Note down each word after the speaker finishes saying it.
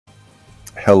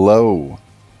Hello,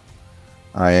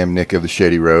 I am Nick of the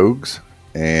Shady Rogues,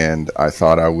 and I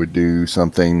thought I would do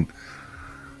something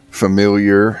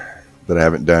familiar that I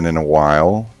haven't done in a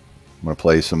while. I'm going to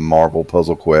play some Marvel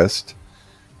Puzzle Quest.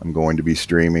 I'm going to be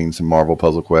streaming some Marvel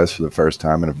Puzzle Quest for the first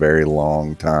time in a very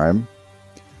long time.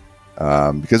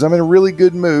 Because I'm in a really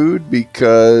good mood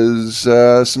because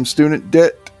some student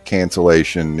debt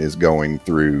cancellation is going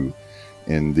through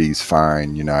in these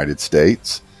fine United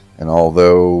States. And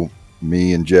although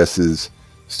me and Jess's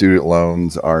student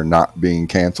loans are not being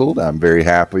canceled, I'm very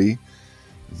happy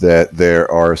that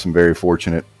there are some very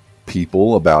fortunate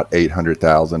people, about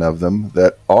 800,000 of them,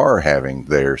 that are having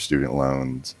their student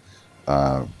loans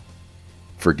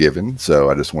forgiven. So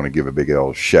I just want to give a big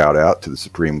old shout out to the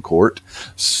Supreme Court.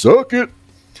 Suck it!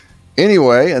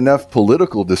 Anyway, enough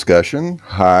political discussion.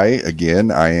 Hi, again,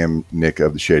 I am Nick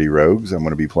of the Shady Rogues. I'm going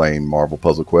to be playing Marvel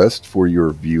Puzzle Quest for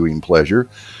your viewing pleasure.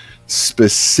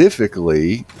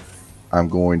 Specifically, I'm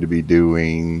going to be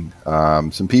doing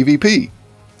some PvP.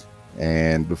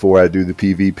 And before I do the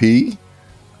PvP,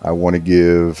 I want to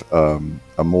give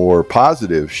a more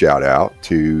positive shout out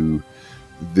to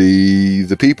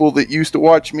the people that used to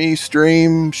watch me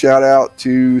stream. Shout out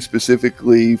to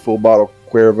specifically Full Bottle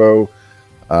Cuervo.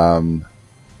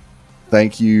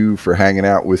 Thank you for hanging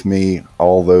out with me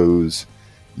all those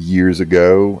years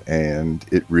ago, and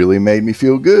it really made me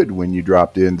feel good when you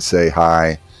dropped in to say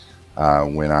hi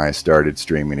when I started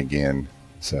streaming again.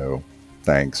 So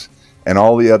thanks. And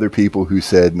all the other people who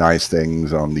said nice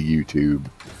things on the YouTube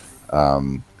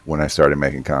when I started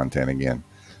making content again.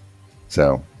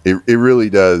 So it really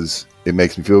does. It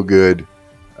makes me feel good.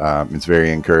 It's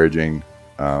very encouraging.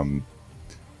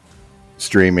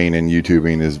 Streaming and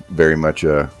YouTubing is very much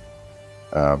a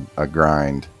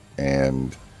grind,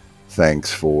 and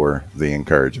thanks for the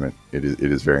encouragement. It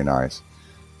is very nice.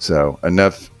 So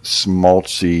enough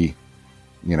smolchy,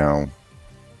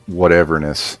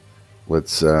 whateverness.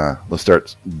 Let's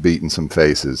start beating some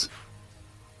faces,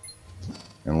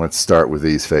 and let's start with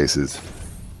these faces.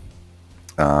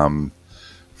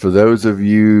 For those of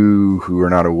you who are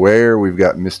not aware, we've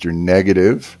got Mr.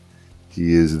 Negative.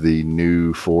 He is the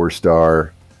new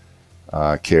 4-star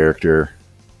character.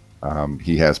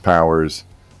 He has powers.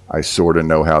 I sort of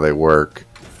know how they work.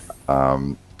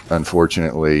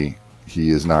 Unfortunately, he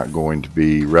is not going to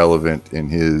be relevant in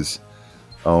his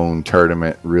own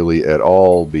tournament really at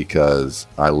all because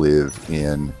I live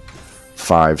in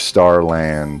 5-star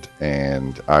land,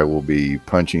 and I will be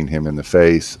punching him in the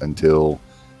face until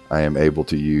I am able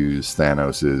to use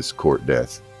Thanos's court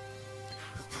death.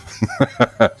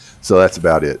 So that's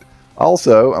about it.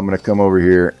 Also, I'm going to come over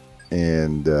here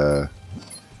and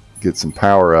get some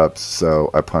power-ups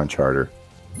so I punch harder.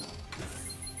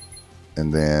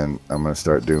 And then I'm going to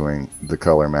start doing the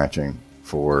color matching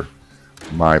for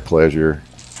my pleasure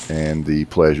and the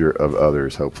pleasure of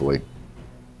others, hopefully.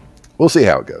 We'll see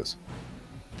how it goes.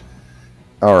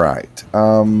 All right.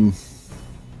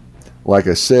 Like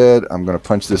I said, I'm going to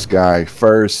punch this guy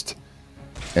first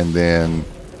and then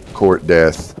court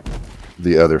death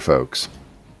the other folks.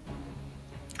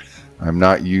 I'm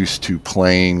not used to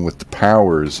playing with the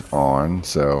powers on,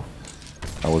 so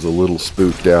I was a little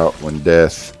spooked out when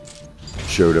death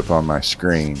showed up on my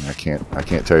screen. I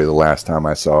can't tell you the last time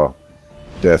I saw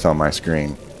death on my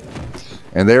screen.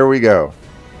 And there we go.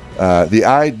 The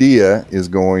idea is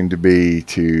going to be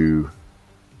to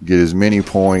get as many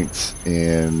points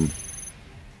in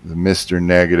the Mr.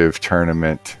 Negative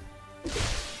tournament,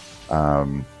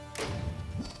 and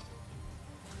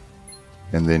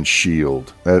then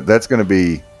shield. That's going to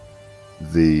be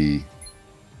the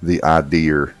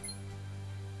idea.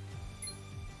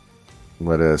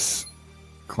 Let us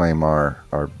claim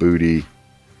our booty,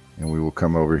 and we will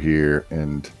come over here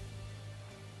and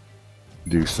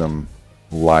do some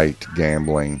light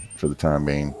gambling for the time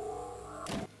being.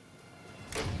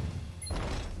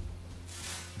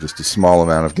 Just a small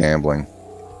amount of gambling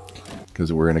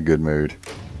because we're in a good mood.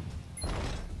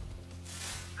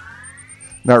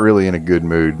 Not really in a good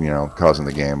mood, causing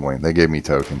the gambling. They gave me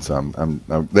tokens, so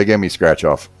they gave me scratch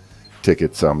off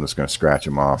tickets, so I'm just going to scratch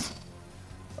them off.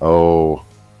 Oh,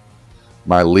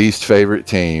 my least favorite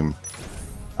team.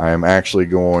 I am actually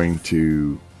going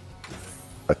to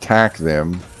attack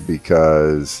them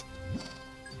because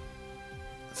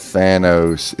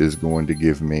Thanos is going to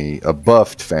give me a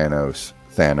buffed Thanos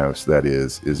that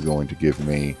is going to give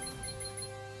me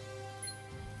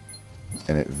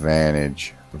an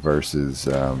advantage versus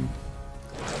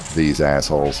these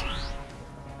assholes.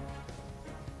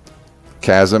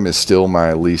 Chasm is still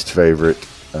my least favorite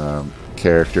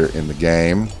character in the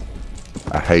game.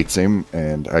 I hate him,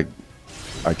 and I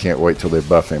can't wait till they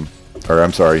buff him. Or,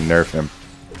 I'm sorry, nerf him.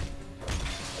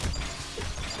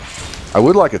 I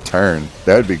would like a turn.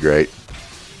 That would be great.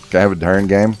 Can I have a turn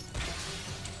game?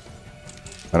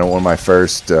 I don't want my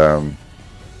first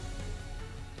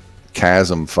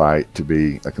chasm fight to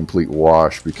be a complete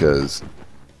wash because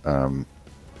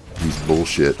he's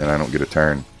bullshit and I don't get a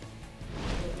turn.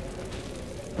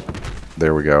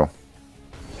 There we go.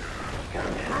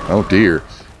 Oh dear.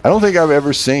 I don't think I've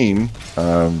ever seen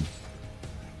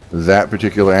that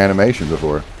particular animation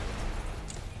before.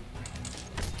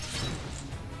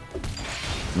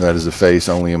 That is a face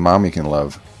only a mommy can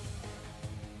love.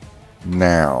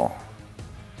 Now,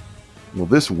 will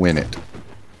this win it?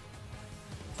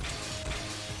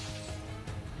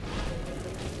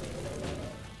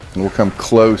 And we'll come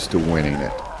close to winning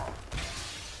it.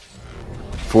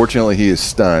 Fortunately, he is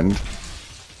stunned.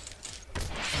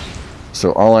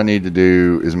 So all I need to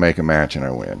do is make a match and I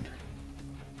win.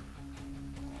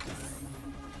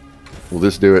 Will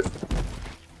this do it?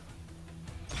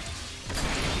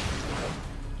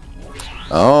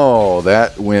 Oh,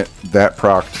 that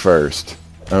procced first.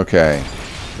 Okay.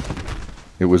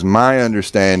 It was my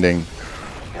understanding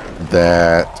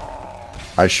that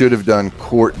I should have done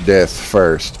court death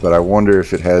first, but I wonder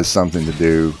if it has something to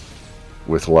do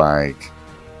with, like...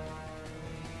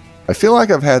 I feel like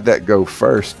I've had that go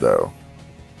first, though.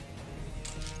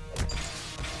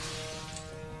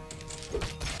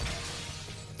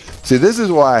 See, this is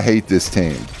why I hate this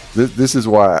team. This is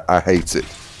why I hate it.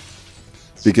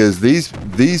 Because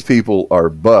these people are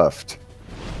buffed,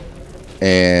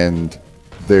 and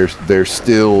they're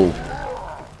still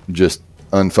just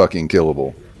unfucking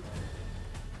killable.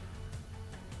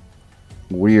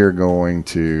 We are going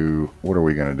to... What are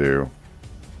we going to do?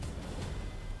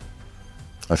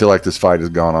 I feel like this fight has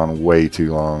gone on way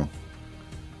too long.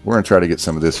 We're going to try to get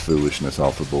some of this foolishness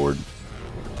off the board.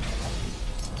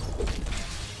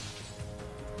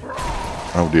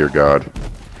 Oh dear God.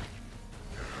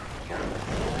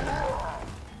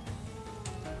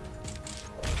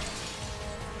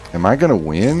 Am I going to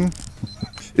win?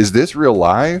 Is this real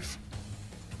life?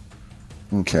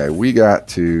 Okay, we got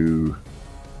to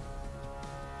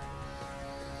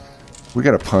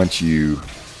punch you.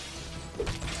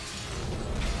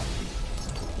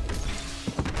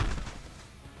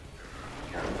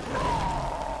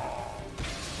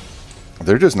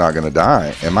 They're just not going to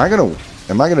die. Am I going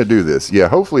to do this? Yeah,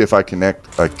 hopefully if I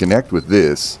connect with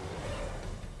this.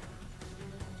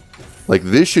 Like,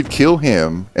 this should kill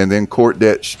him, and then court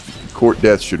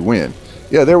death should win.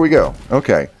 Yeah, there we go.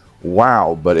 Okay.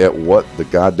 Wow, but at what the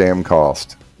goddamn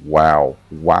cost? Wow.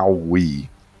 Wowee.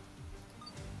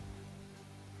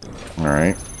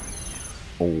 Alright.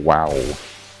 Wow.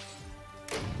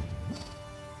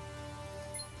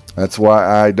 That's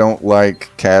why I don't like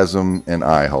Chasm and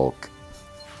I-Hulk.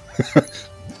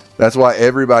 That's why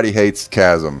everybody hates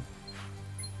Chasm.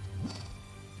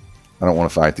 I don't want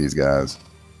to fight these guys.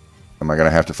 Am I going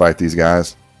to have to fight these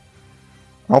guys?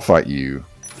 I'll fight you.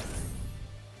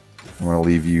 I'm going to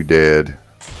leave you dead.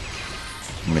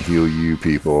 I'm going to heal you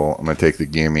people. I'm going to take the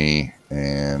gimme.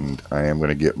 And I am going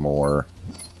to get more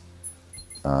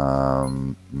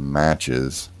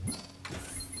matches.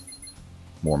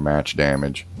 More match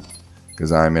damage.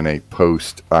 Because I'm in a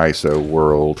post-ISO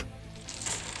world.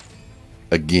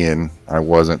 Again, I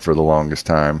wasn't for the longest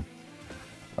time.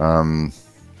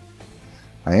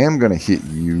 I am going to hit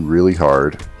you really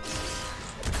hard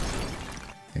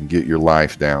and get your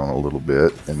life down a little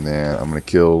bit, and then I'm going to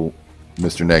kill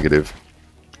Mr. Negative,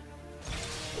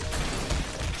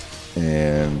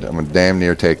 and I'm going to damn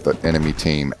near take the enemy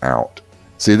team out.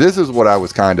 See, this is what I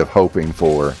was kind of hoping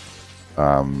for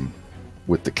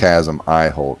with the Chasm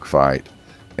I-Hulk fight.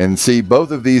 And see,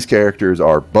 both of these characters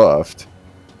are buffed,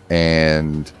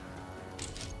 and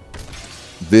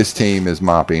this team is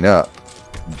mopping up,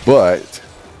 but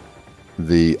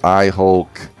the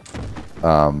I-Hulk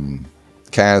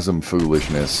Chasm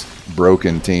foolishness,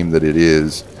 broken team that it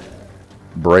is,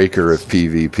 breaker of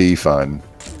PvP fun,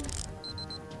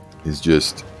 is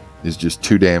just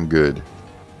too damn good.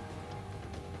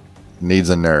 Needs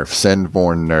a nerf. Send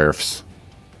more nerfs.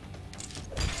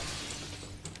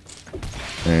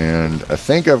 And I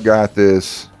think I've got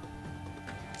this.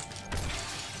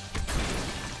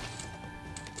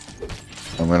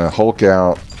 I'm going to Hulk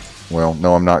out. Well,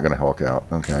 no, I'm not going to Hulk out.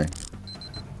 Okay.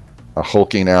 A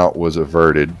hulking out was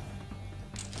averted.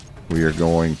 We are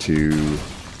going to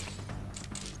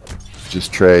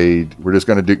just trade. We're just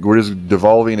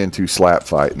devolving into slap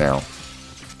fight now.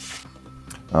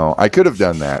 Oh, I could have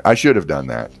done that. I should have done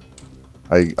that.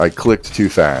 I clicked too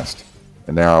fast.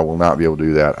 And now I will not be able to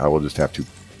do that. I will just have to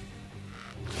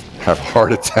have a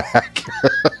heart attack.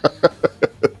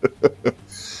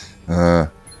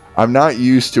 I'm not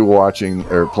used to watching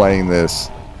or playing this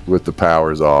with the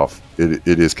powers off. It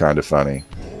is kind of funny.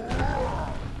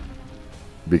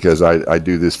 Because I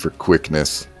do this for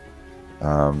quickness.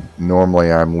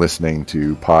 Normally I'm listening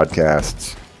to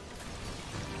podcasts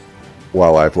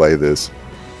while I play this.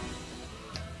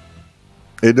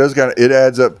 It does it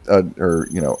adds up,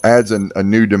 adds a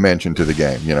new dimension to the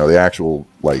game. You know, the actual,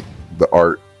 like, the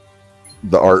art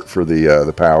for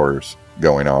the powers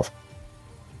going off.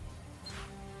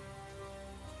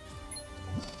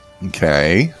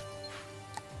 Okay.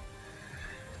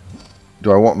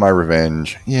 Do I want my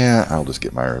revenge? Yeah, I'll just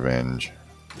get my revenge.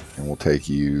 And we'll take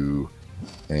you,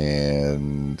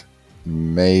 and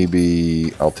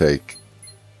maybe I'll take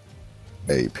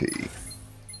AP.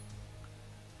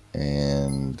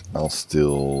 And I'll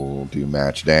still do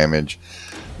match damage.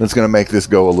 That's going to make this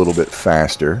go a little bit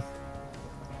faster,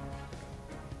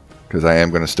 because I am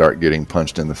going to start getting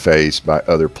punched in the face by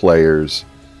other players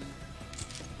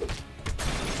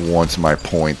once my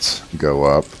points go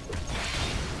up.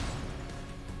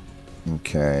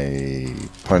 Okay,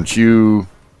 punch you,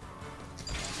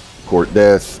 court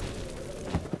death,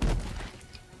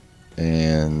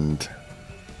 and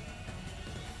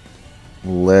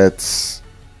let's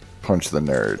punch the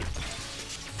nerd.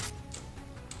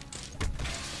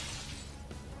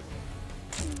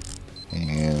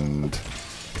 And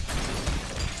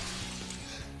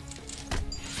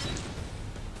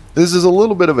this is a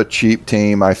little bit of a cheap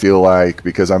team, I feel like,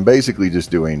 because I'm basically just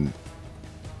doing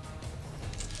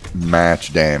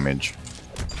match damage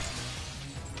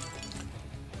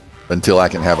until I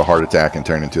can have a heart attack and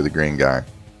turn into the green guy.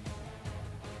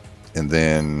 And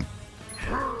then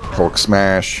Hulk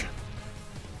smash.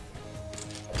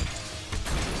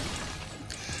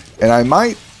 And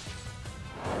I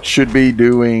should be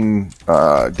doing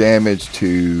damage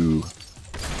to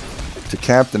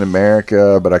Captain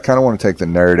America, but I kind of want to take the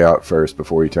nerd out first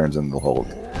before he turns into the Hulk.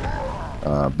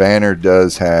 Banner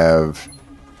does have...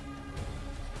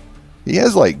 He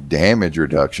has like damage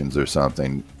reductions or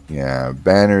something. Yeah,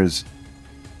 Banner's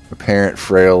apparent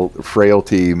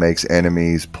frailty makes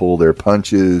enemies pull their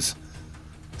punches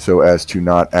so as to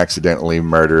not accidentally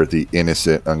murder the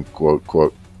innocent, unquote,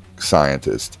 quote,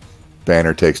 scientist.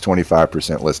 Banner takes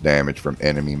 25% less damage from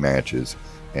enemy matches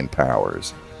and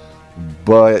powers.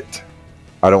 But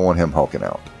I don't want him hulking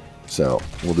out. So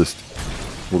we'll just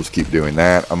keep doing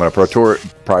that. I'm going to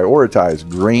prioritize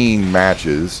green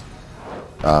matches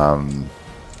to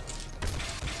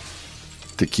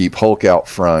keep Hulk out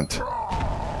front,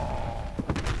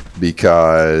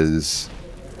 because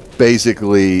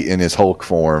basically in his Hulk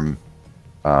form,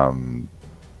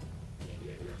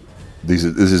 this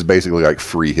is basically like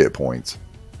free hit points.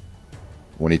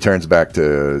 When he turns back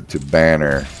to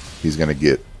Banner, he's going to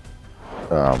get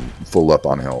full up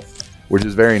on health, which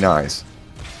is very nice.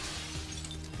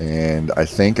 And I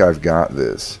think I've got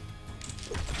this.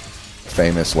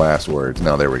 Famous last words.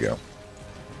 No, there we go.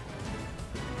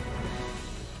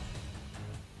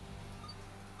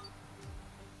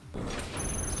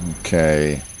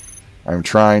 Okay. I'm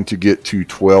trying to get to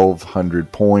 1,200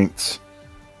 points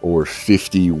or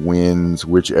 50 wins,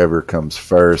 whichever comes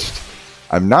first.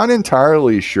 I'm not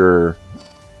entirely sure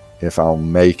if I'll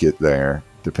make it there,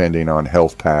 depending on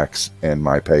health packs and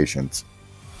my patience.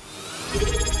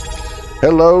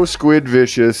 Hello, Squid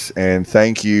Vicious, and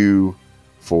thank you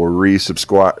for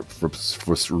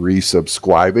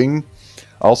resubscribing,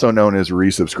 also known as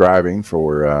resubscribing,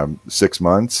 for 6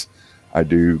 months. I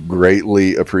do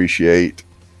greatly appreciate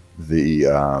the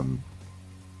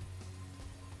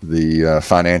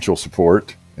financial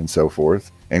support and so forth.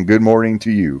 And good morning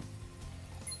to you.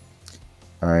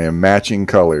 I am matching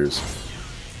colors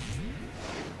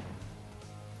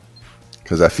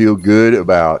because I feel good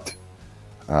about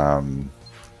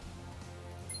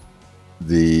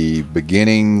the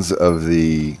beginnings of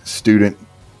the student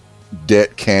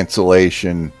debt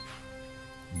cancellation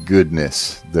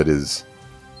goodness that has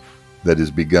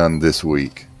begun this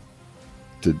week,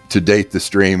 to date the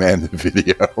stream and the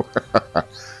video.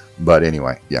 But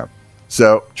anyway, yeah.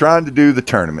 So trying to do the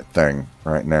tournament thing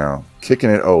right now,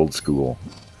 kicking it old school.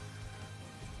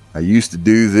 I used to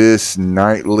do this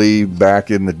nightly back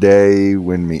in the day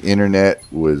when the internet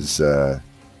was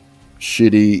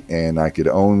shitty and I could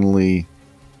only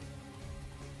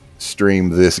stream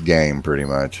this game pretty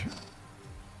much.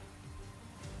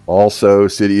 Also,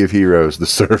 City of Heroes, the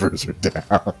servers are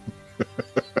down.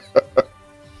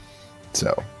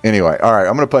 So, anyway, alright,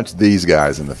 I'm going to punch these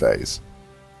guys in the face.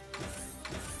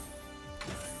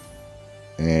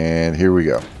 And here we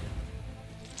go.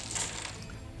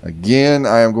 Again,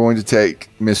 I am going to take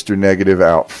Mr. Negative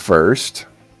out first,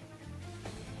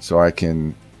 so I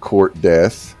can court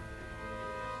death.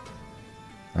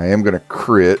 I am going to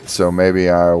crit, so maybe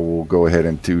I will go ahead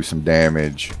and do some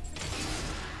damage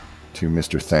to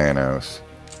Mr. Thanos.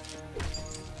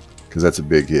 Because that's a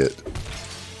big hit.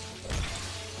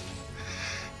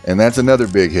 And that's another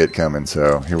big hit coming,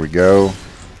 so here we go.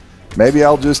 Maybe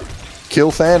I'll just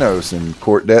kill Thanos and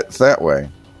court debts that way.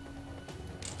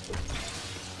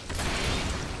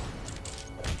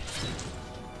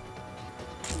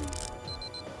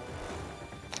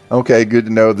 Okay, good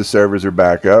to know the servers are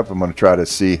back up. I'm going to try to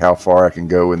see how far I can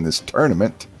go in this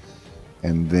tournament.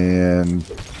 And then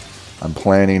I'm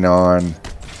planning on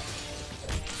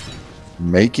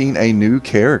making a new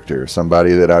character.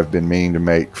 Somebody that I've been meaning to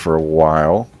make for a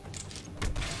while.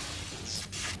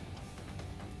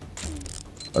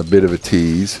 A bit of a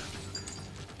tease.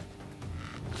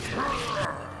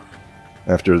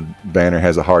 After Banner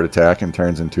has a heart attack and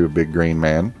turns into a big green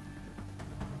man.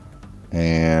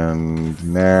 And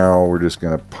now we're just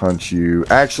going to punch you.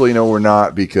 Actually, no, we're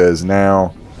not, because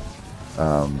now...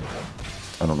 I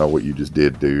don't know what you just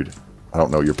did, dude. I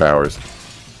don't know your powers.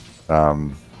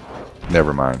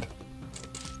 Never mind.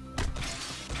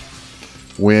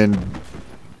 When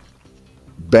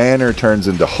Banner turns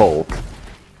into Hulk,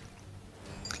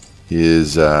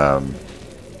 his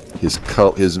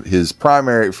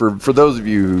primary... For those of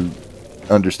you who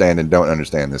understand and don't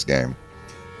understand this game...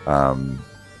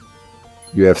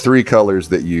 you have 3 colors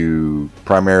that you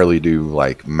primarily do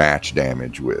like match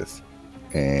damage with.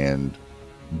 And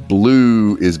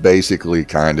blue is basically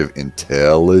kind of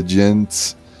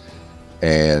intelligence.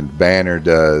 And Banner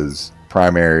does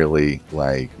primarily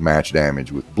like match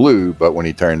damage with blue, but when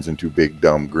he turns into big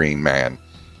dumb green man,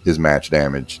 his match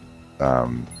damage,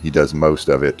 he does most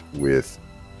of it with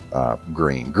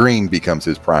green. Green becomes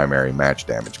his primary match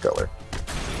damage color.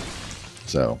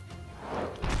 So...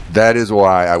 that is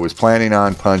why I was planning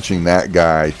on punching that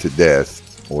guy to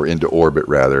death, or into orbit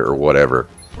rather, or whatever.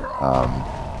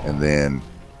 And then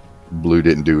blue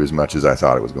didn't do as much as I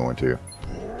thought it was going to.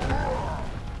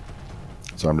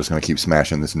 So I'm just going to keep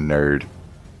smashing this nerd.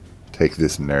 Take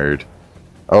this nerd.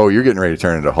 Oh, you're getting ready to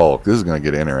turn into Hulk. This is going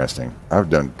to get interesting. I've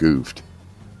done goofed.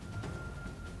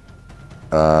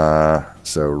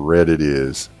 So red it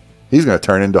is. He's going to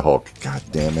turn into Hulk. God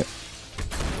damn it.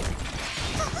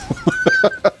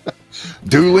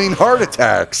 Dueling heart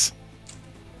attacks.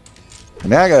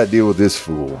 Now I gotta deal with this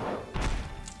fool.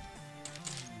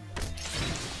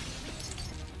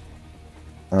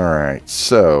 Alright,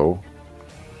 so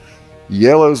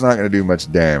yellow's not gonna do much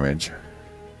damage.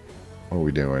 What are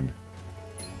we doing?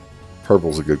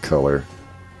 Purple's a good color.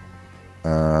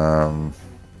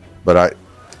 But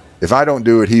if I don't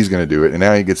do it, he's gonna do it, and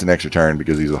now he gets an extra turn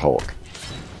because he's a Hulk.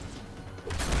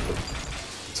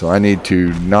 So I need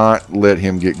to not let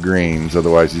him get greens,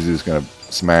 otherwise he's just going to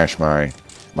smash my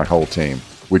whole team,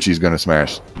 which he's going to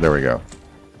smash. There we go.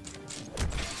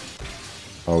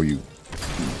 Oh, you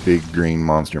big green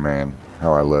monster man.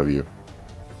 How I love you.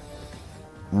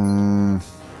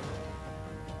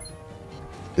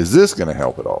 Is this going to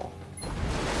help at all?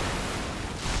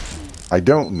 I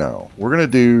don't know. We're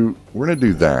going to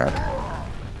do that.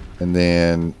 And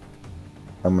then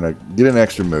I'm going to get an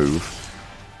extra move.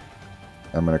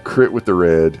 I'm going to crit with the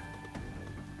red.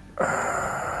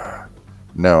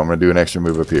 No, I'm going to do an extra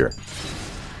move up here.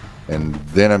 And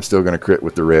then I'm still going to crit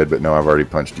with the red, but no, I've already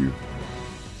punched you.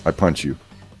 I punch you.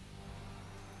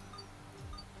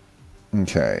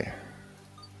 Okay.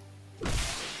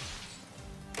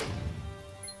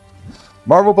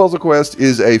 Marvel Puzzle Quest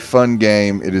is a fun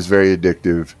game. It is very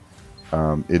addictive.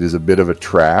 It is a bit of a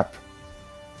trap.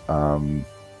 Kind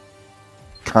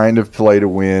of play to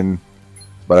win.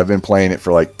 But I've been playing it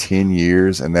for like 10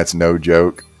 years, and that's no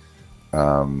joke.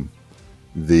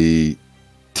 The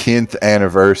 10th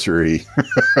anniversary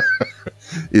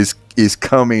is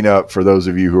coming up for those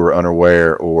of you who are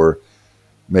unaware, or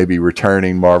maybe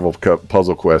returning Marvel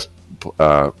Puzzle Quest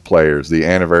players. The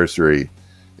anniversary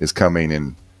is coming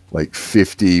in like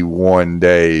 51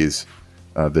 days,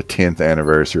 the 10th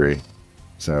anniversary.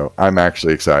 So I'm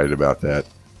actually excited about that.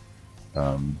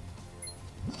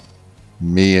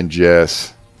 Me and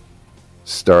Jess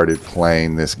started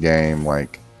playing this game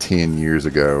like 10 years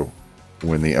ago,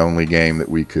 when the only game that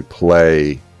we could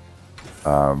play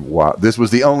this was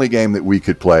the only game that we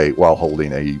could play while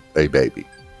holding a baby.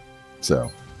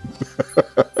 So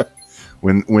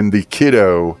when the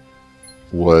kiddo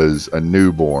was a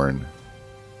newborn,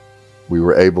 we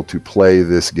were able to play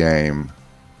this game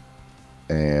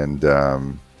and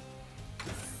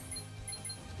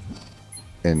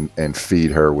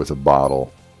feed her with a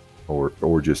bottle,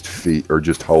 or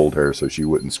just hold her so she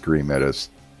wouldn't scream at us.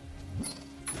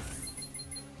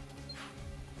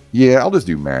 Yeah, I'll just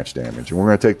do match damage. And we're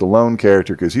going to take the lone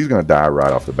character because he's going to die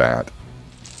right off the bat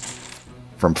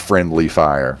from friendly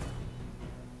fire.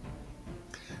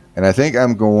 And I think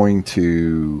I'm going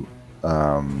to...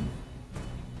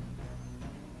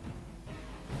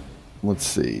 let's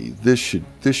see. This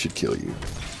should kill you.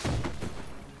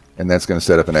 And that's going to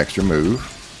set up an extra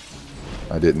move.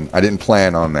 I didn't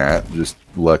plan on that. Just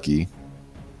lucky.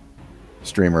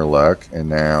 Streamer luck. And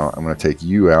now I'm going to take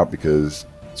you out because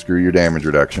screw your damage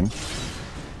reduction.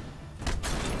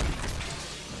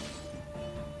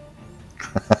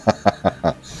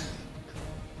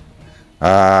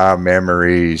 Ah,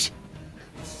 memories.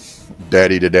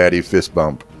 Daddy to daddy fist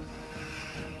bump.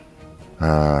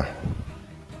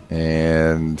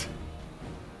 And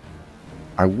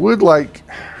I would like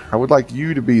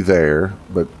you to be there,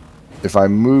 but if I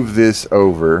move this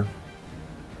over,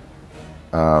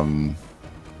 they're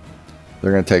going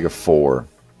to take a 4.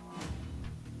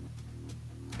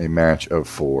 A match of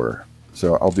 4.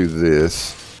 So I'll do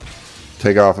this.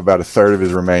 Take off about a third of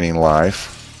his remaining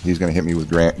life. He's going to hit me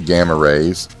with gamma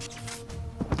rays.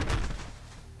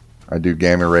 I do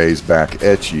gamma rays back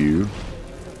at you.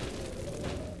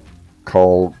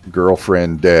 Call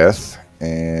girlfriend death.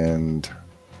 And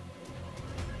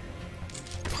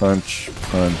punch,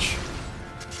 punch.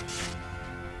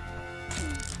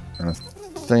 And I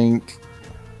think...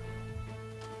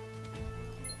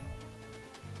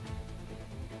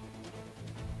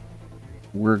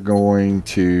 we're going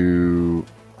to...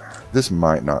 This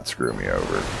might not screw me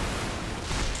over.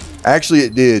 Actually,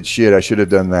 it did. Shit, I should have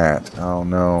done that. Oh,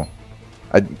 no.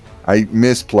 I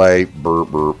misplay.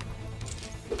 Burp, burp.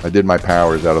 I did my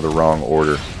powers out of the wrong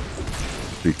order.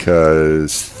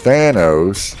 Because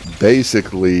Thanos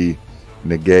basically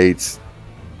negates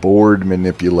board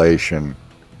manipulation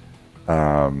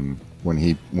when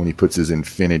he puts his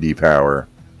infinity power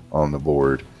on the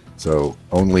board. So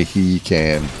only he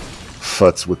can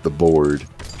futz with the board.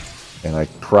 And I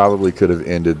probably could have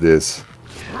ended this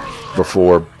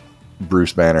before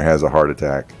Bruce Banner has a heart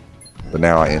attack. But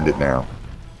now I end it now.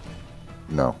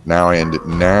 No, now I end it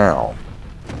now.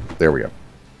 There we go.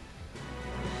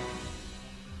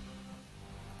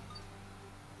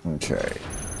 Okay.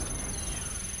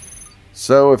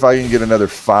 So if I can get another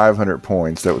 500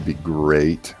 points, that would be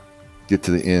great. Get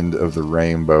to the end of the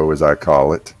rainbow, as I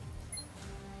call it.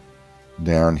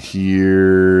 Down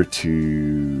here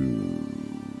to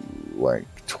like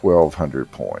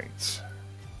 1,200 points.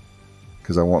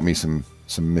 Because I want me some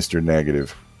Mr.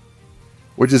 Negative.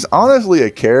 Which is honestly a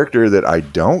character that I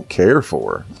don't care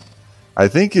for. I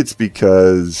think it's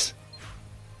because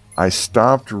I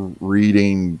stopped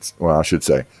reading... Well, I should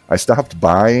say. I stopped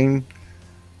buying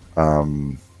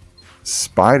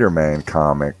Spider-Man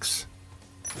comics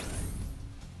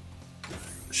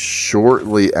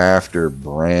shortly after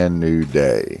Brand New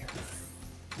Day.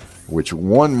 Which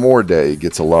one more day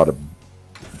gets a lot of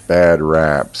bad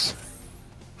raps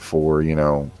for, you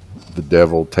know, the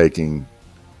devil taking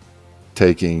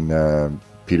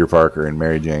Peter Parker and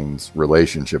Mary Jane's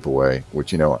relationship away,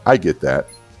 which, you know, I get that,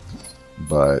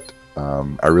 but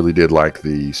I really did like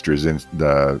the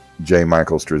J.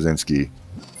 Michael Straczynski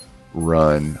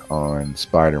run on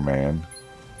Spider-Man,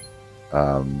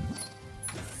 and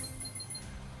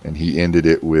he ended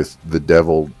it with the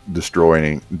devil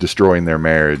destroying their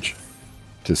marriage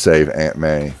to save Aunt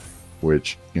May,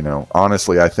 which, you know,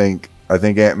 honestly, I think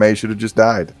Aunt May should have just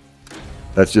died.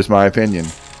 That's just my opinion.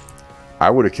 I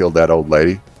would have killed that old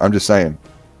lady. I'm just saying.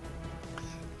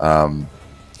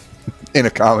 In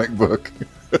a comic book.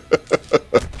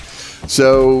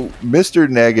 So, Mr.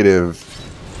 Negative,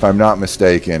 if I'm not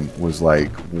mistaken, was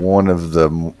like one of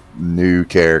the new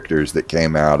characters that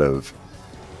came out of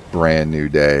Brand New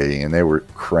Day, and they were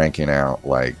cranking out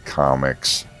like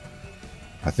comics.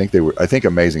 I think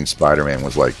Amazing Spider-Man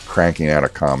was like cranking out a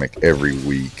comic every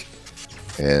week.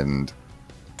 And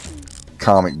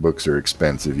comic books are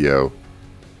expensive, yo.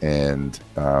 And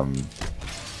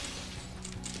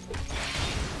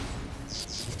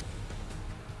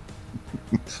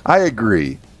I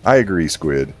agree,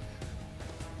 Squid.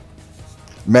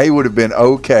 May would have been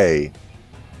okay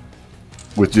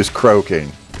with just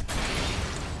croaking.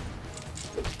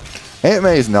 Aunt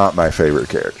May is not my favorite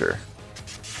character.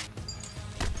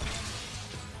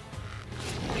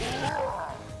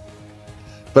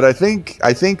 But I think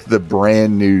the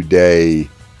Brand New Day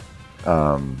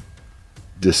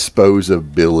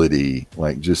disposability,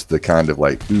 like just the kind of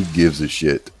like who gives a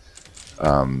shit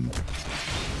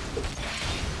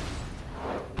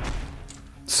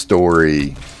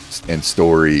story and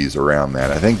stories around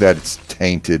that. I think that's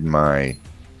tainted my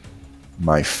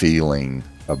feeling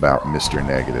about Mr.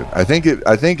 Negative. I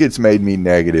think it's made me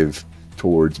negative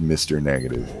towards Mr.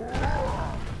 Negative.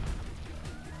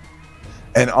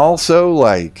 And also,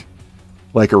 like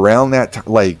around that time,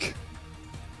 like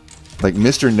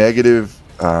Mr. Negative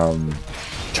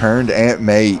turned Aunt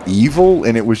May evil,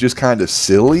 and it was just kind of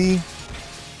silly.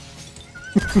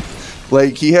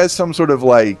 Like, he has some sort of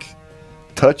like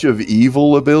touch of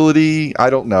evil ability.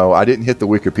 I don't know. I didn't hit the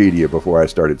Wikipedia before I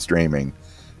started streaming,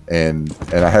 and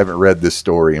I haven't read this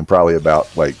story in probably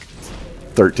about like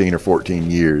 13 or 14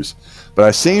 years. But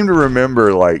I seem to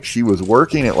remember like she was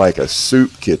working at like a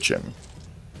soup kitchen.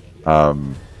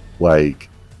 Like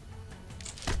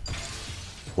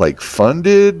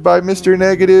funded by Mr.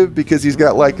 Negative because he's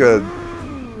got like a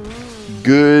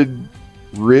good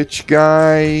rich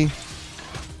guy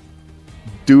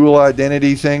dual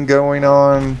identity thing going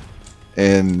on,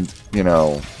 and you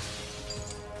know,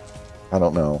 I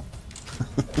don't know.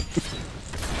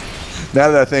 Now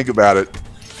that I think about it,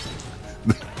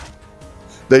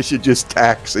 they should just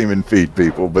tax him and feed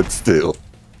people, but still.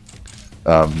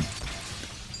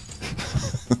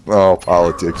 Oh,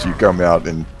 politics, you come out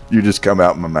and you just come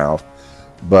out in my mouth.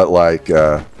 But like,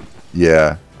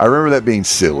 yeah, I remember that being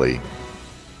silly.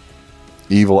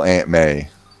 Evil Aunt May.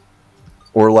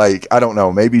 Or like, I don't know,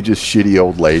 maybe just shitty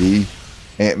old lady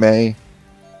Aunt May.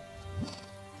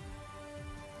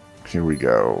 Here we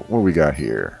go. What we got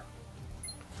here?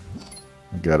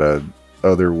 We got a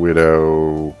other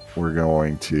widow. We're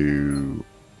going to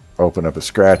open up a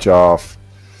scratch off.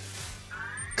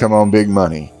 Come on, big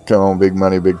money. Come on, big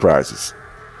money, big prizes.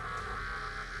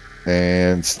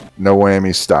 And no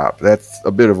whammy, stop. That's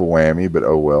a bit of a whammy, but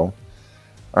oh well.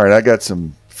 All right, I got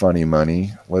some funny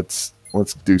money. Let's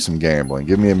do some gambling.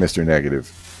 Give me a Mr. Negative.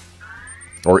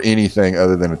 Or anything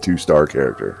other than a 2-star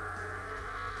character.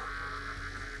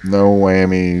 No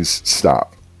whammies,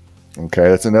 stop. Okay,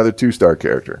 that's another 2-star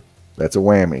character. That's a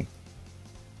whammy.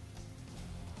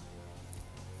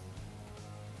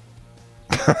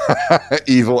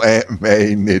 Evil Aunt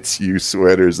May knits you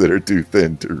sweaters that are too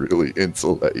thin to really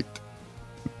insulate.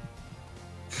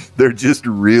 They're just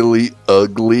really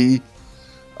ugly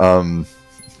and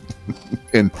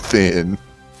thin.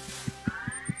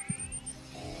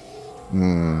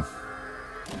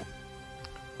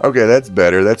 Okay, that's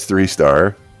better. That's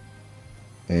 3-star.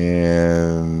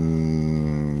 And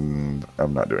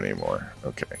I'm not doing any more.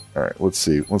 Okay. All right. Let's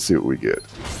see what we get.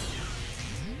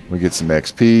 We get some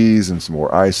XPs and some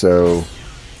more ISO.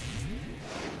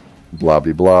 Blah,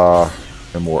 blah, blah.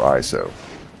 And more ISO.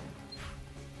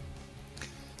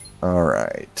 All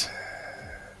right.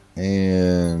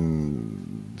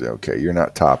 And okay, you're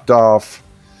not topped off.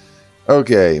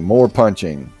 Okay, more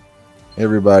punching.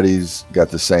 Everybody's got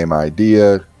the same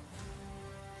idea.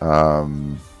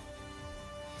 Do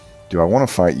I want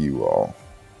to fight you all?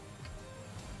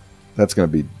 That's gonna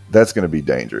be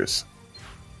dangerous.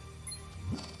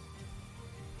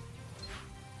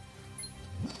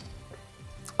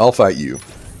 I'll fight you.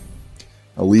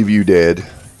 I'll leave you dead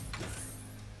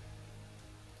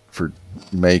for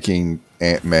making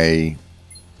Aunt May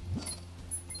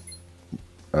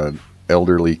an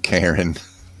elderly Karen.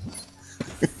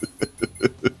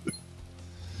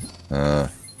 But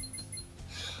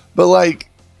like,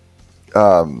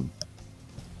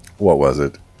 what was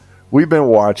it? We've been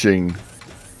watching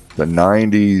the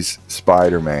 90s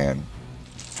Spider-Man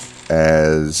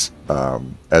as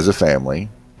a family.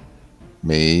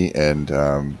 Me and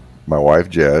my wife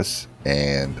Jess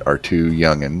and our 2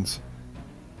 youngins,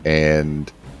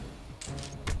 and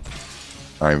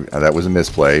that was a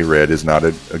misplay. Red is not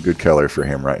a good color for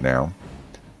him right now,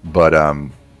 but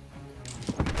Aunt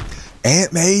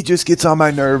May just gets on my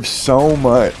nerves so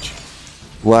much.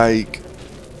 Like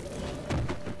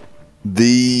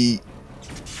the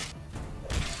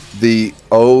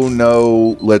oh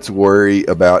no, let's worry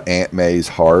about Aunt May's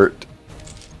heart.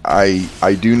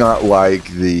 I do not like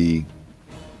the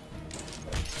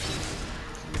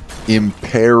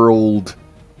imperiled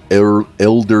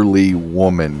elderly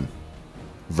woman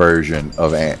version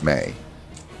of Aunt May.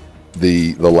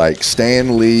 The like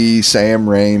Stan Lee, Sam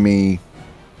Raimi.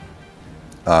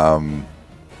 I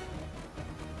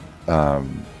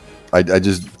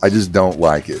just don't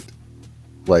like it.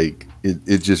 Like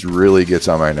it just really gets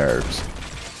on my nerves.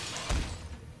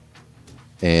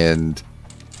 And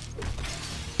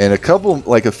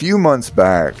a few months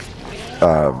back,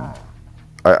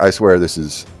 I swear this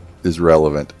is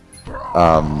relevant.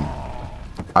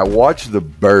 I watched The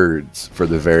Birds for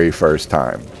the very first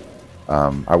time.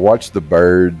 I watched The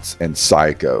Birds and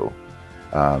Psycho,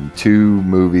 2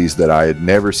 movies that I had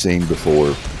never seen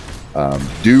before.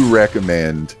 Do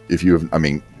recommend if you have. I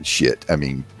mean,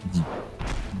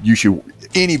 you should.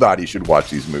 Anybody should watch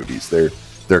these movies.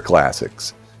 They're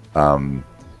classics. And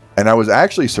I was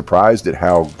actually surprised at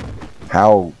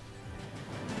how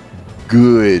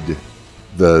good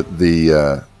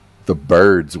the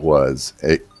birds was,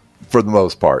 for the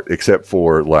most part, except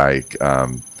for like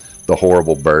the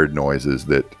horrible bird noises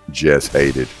that Jess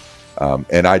hated.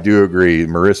 And I do agree,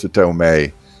 Marissa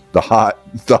Tomei, the hot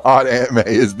Aunt May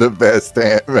is the best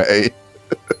Aunt May.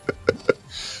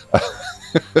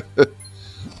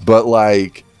 But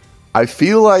like, I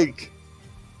feel like,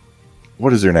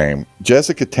 what is her name?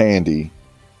 Jessica Tandy,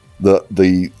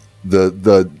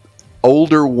 the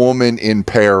older woman in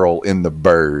peril in The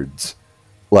Birds,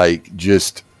 like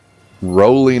just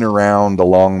rolling around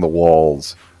along the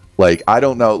walls. Like, I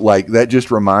don't know, like that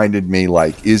just reminded me,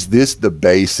 like, is this the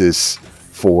basis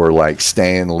for like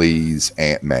Stan Lee's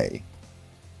Aunt May?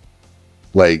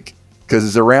 Like, because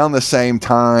it's around the same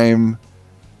time.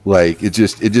 Like, it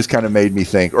just kind of made me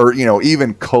think, or, you know,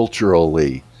 even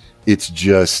culturally, it's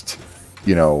just,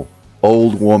 you know,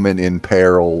 old woman in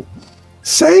peril,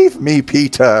 save me,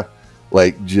 Peter.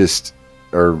 Like, just,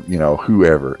 or, you know,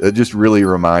 whoever. It just really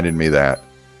reminded me that.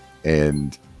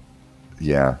 And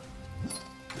yeah,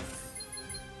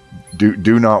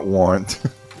 do not want.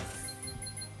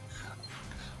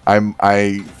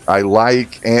 I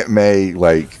like Aunt May,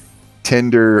 like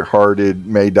tender hearted,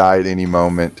 may die at any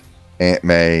moment Aunt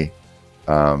May.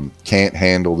 Can't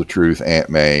handle the truth Aunt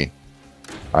May.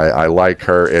 I like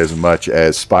her as much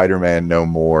as Spider-Man No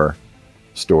More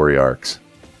story arcs.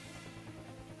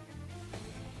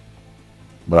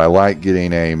 But I like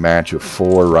getting a match of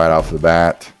 4 right off the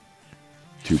bat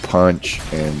to punch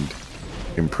and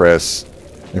impress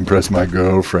my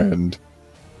girlfriend.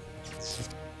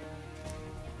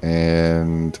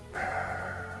 And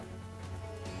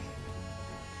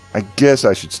I guess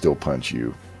I should still punch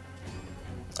you.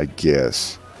 I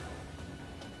guess.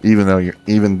 Even though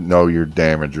you're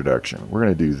damage reduction. We're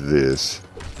gonna do this.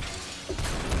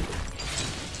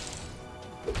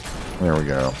 There we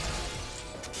go.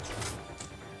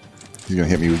 He's gonna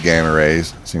hit me with gamma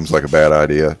rays. Seems like a bad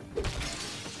idea.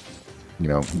 You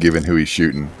know, given who he's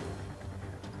shooting.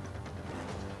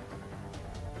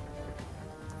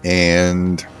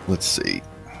 And let's see.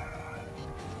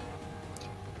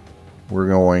 We're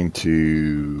going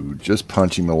to just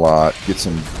punch him a lot, get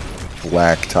some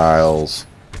black tiles,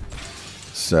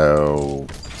 so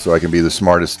I can be the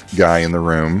smartest guy in the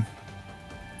room.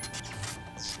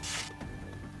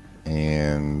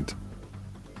 And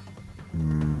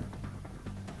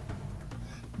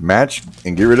match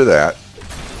and get rid of that.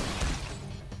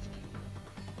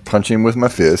 Punch him with my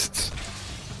fists.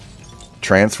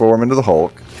 Transform into the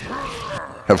Hulk.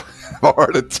 Have a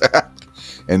heart attack.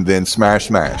 And then smash,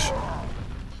 smash.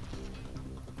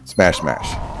 Smash,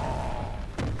 smash.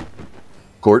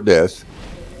 Court death.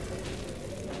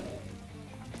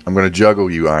 I'm going to juggle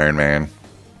you, Iron Man.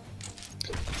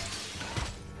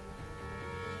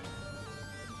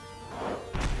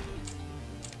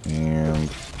 And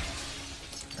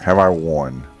have I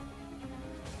won?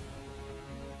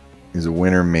 Is a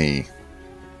winner me?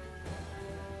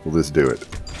 Will this do it?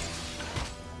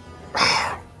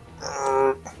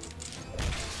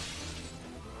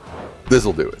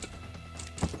 This'll do it.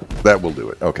 That will do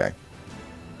it. Okay.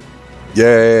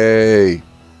 Yay!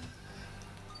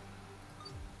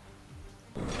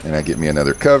 And I get me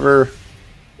another cover.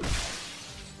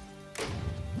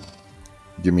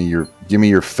 Give me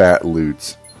your fat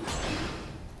loots.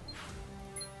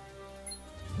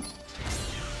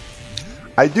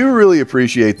 I do really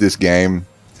appreciate this game.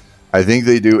 I think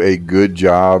they do a good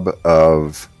job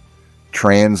of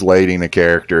translating a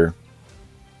character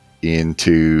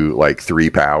into like 3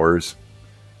 powers.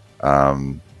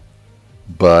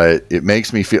 But it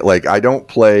makes me feel like I don't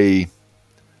play,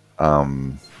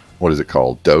 what is it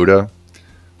called? Dota.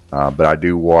 But I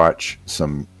do watch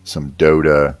some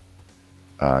Dota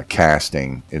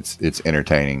casting. It's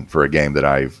entertaining for a game that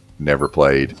I've never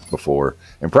played before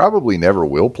and probably never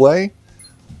will play.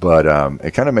 But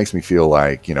it kind of makes me feel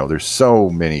like, you know, there's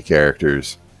so many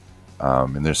characters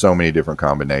and there's so many different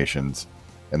combinations.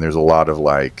 And there's a lot of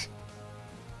like,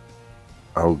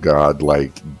 oh God,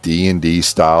 like D&D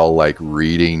style, like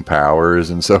reading powers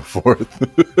and so forth.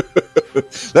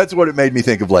 That's what it made me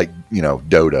think of, like, you know,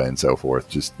 Dota and so forth.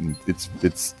 Just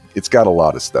it's got a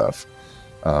lot of stuff.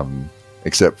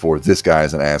 Except for this guy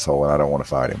is an asshole and I don't want to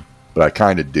fight him. But I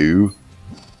kind of do.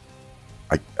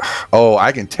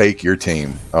 I can take your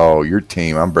team. Oh, your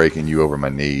team. I'm breaking you over my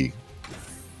knee.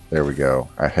 There we go.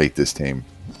 I hate this team.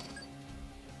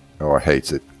 Oh, I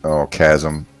hates it. Oh,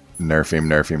 Chasm. Nerf him,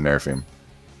 nerf him, nerf him.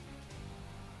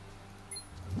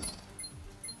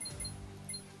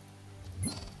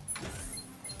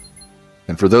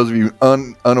 And for those of you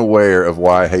unaware of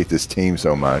why I hate this team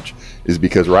so much, is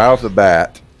because right off the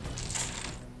bat,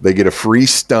 they get a free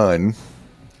stun.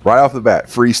 Right off the bat,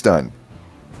 free stun.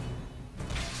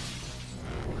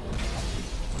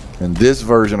 And this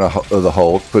version of the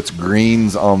Hulk puts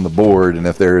greens on the board, and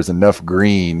if there is enough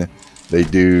green, they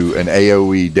do an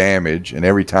AoE damage. And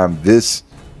every time this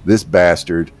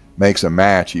bastard makes a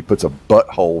match, he puts a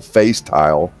butthole face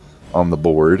tile on the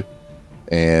board,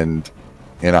 and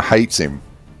I hates him.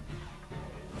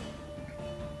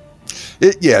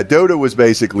 Yeah, Dota was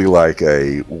basically like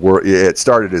it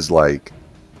started as like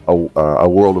a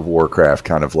World of Warcraft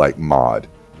kind of like mod.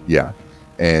 Yeah,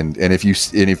 that's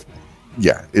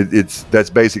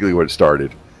basically what it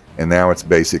started, and now it's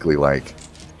basically like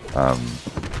a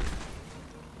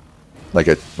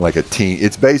team.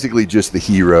 It's basically just the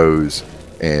heroes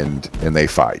and they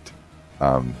fight.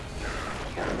 And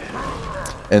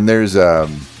there's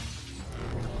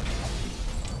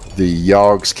the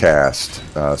Yogs cast,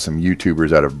 some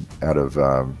YouTubers out of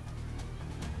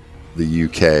the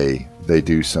UK. They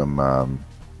do some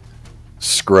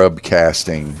scrub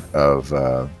casting of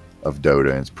Dota,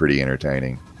 and it's pretty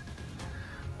entertaining.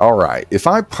 All right, if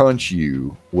I punch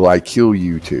you, will I kill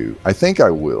you too? I think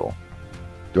I will.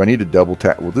 Do I need to double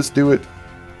tap? Will this do it?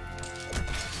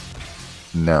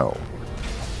 No.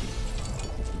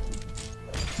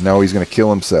 No, he's going to kill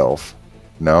himself.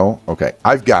 No? Okay.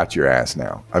 I've got your ass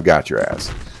now. I've got your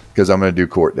ass. Because I'm going to do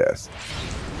court death.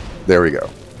 There we go.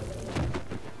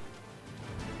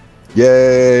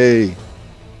 Yay!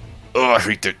 Oh, I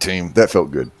hate that team. That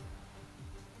felt good.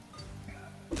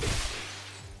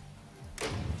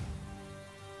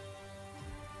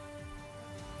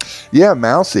 Yeah,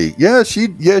 Mousy. Yeah,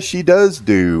 she does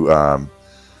do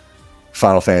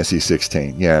Final Fantasy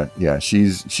 16. Yeah. She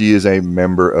is a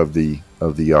member of the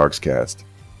Yogs cast.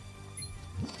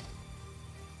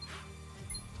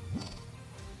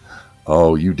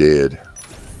 Oh, you did.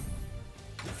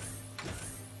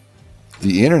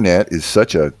 The internet is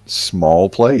such a small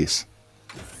place.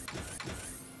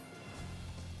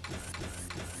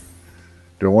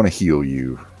 Do I want to heal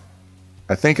you?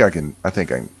 I think I can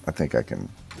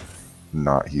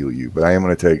not heal you, but I am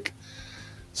going to take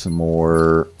some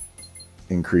more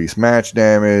increased match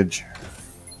damage.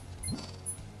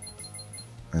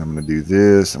 And I'm going to do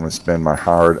this. I'm going to spend my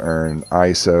hard-earned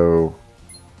ISO.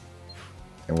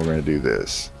 And we're going to do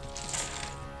this.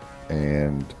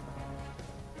 And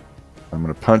I'm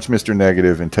going to punch Mr.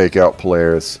 Negative and take out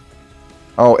Polaris.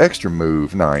 Oh, extra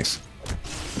move. Nice.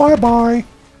 Bye-bye.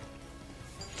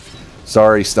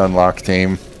 Sorry, Stunlock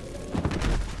team.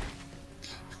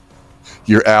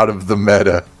 You're out of the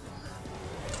meta.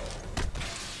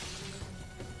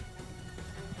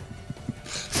 I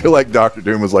feel like Dr.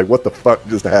 Doom was like, what the fuck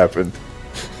just happened?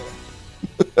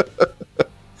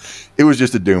 It was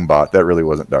just a Doom bot. That really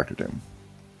wasn't Dr. Doom.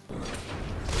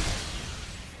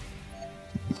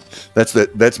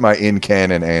 That's my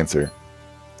in-canon answer.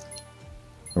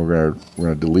 We're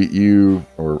gonna delete you,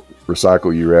 or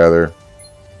recycle you rather.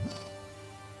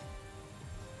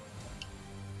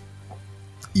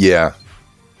 Yeah.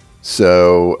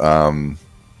 So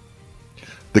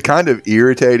the kind of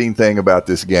irritating thing about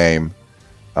this game,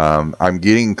 I'm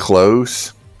getting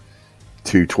close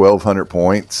to 1,200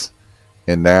 points,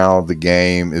 and now the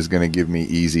game is going to give me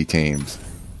easy teams.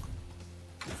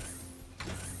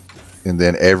 And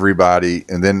then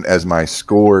as my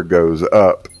score goes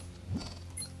up,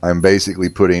 I'm basically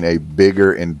putting a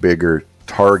bigger and bigger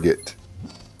target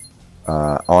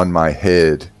on my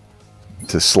head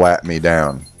to slap me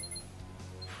down.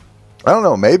 I don't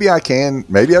know. Maybe I can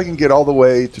get all the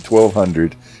way to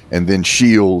 1,200 and then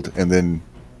shield and then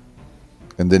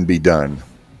be done.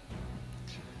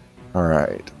 All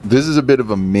right. This is a bit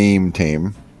of a meme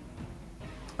team.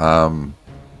 I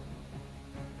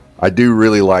do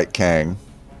really like Kang.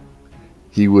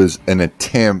 He was an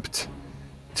attempt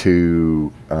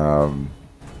to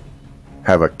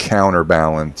have a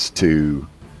counterbalance to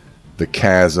the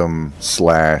Chasm /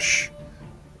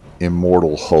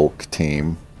 Immortal Hulk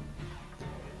team.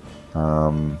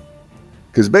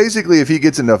 Because basically, if he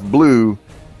gets enough blue,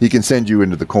 he can send you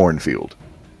into the cornfield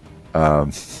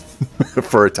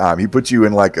for a time. He puts you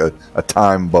in like a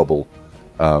time bubble,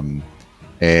 and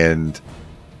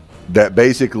that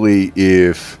basically,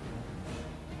 if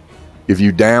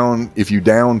you down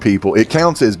people, it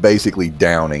counts as basically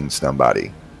downing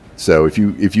somebody. So if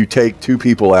you take 2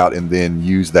 people out and then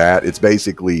use that, it's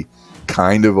basically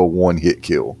kind of a one-hit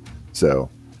kill. So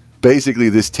basically,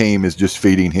 this team is just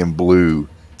feeding him blue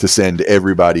to send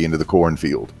everybody into the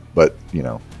cornfield. But, you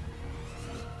know,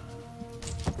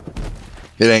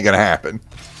 it ain't going to happen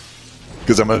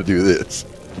because I'm going to do this.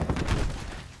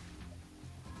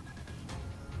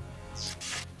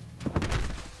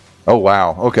 Oh,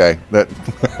 wow. Okay. That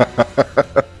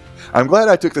I'm glad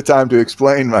I took the time to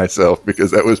explain myself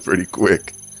because that was pretty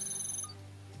quick.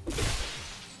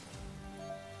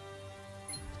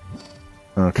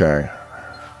 Okay.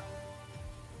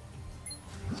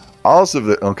 Also,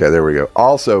 okay, there we go.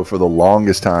 Also, for the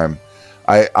longest time,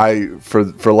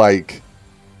 for like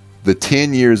the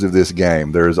 10 years of this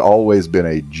game, there has always been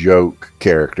a joke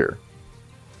character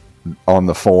on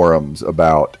the forums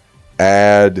about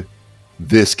add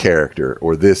this character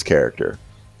or this character.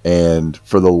 And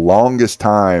for the longest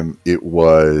time, it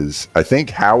was, I think,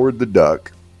 Howard the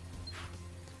Duck.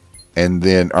 And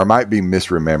then, I might be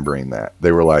misremembering that.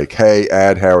 They were like, hey,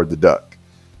 add Howard the Duck.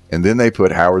 And then they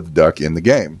put Howard the Duck in the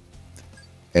game.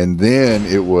 And then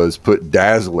it was put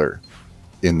Dazzler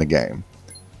in the game.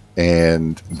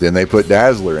 And then they put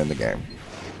Dazzler in the game.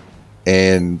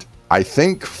 And I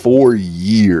think for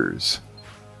years,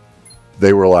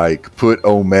 they were like, put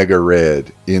Omega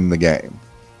Red in the game.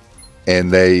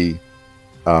 And they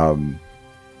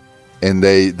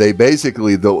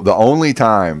basically, the only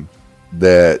time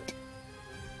that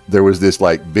there was this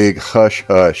like big hush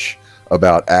hush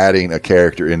about adding a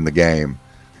character in the game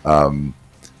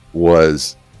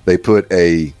was they put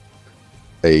a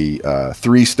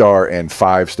 3-star and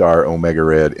 5-star Omega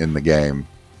Red in the game.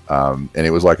 And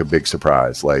it was like a big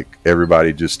surprise. Like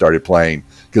everybody just started playing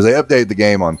because they updated the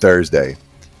game on Thursday.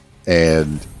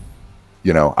 And,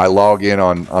 you know, I log in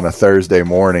on a Thursday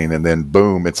morning and then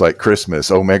boom, it's like Christmas.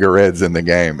 Omega Red's in the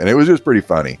game. And it was just pretty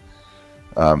funny.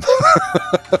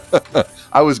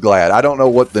 I was glad. I don't know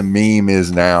what the meme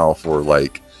is now for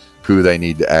like who they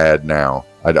need to add now.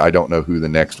 I don't know who the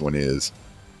next one is.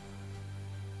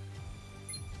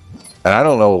 And I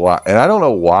don't know why. And I don't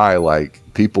know why, like,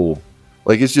 people,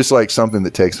 like, it's just like something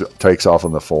that takes off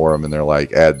on the forum, and they're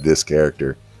like, add this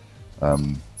character,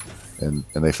 and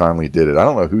they finally did it. I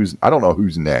don't know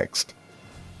who's next.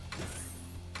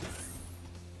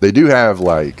 They do have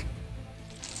like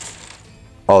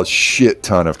a shit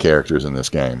ton of characters in this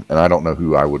game, and I don't know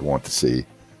who I would want to see.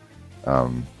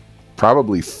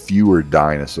 Probably fewer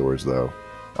dinosaurs though.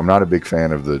 I'm not a big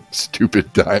fan of the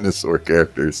stupid dinosaur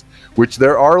characters, which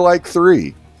there are like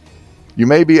 3. You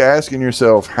may be asking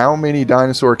yourself, how many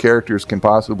dinosaur characters can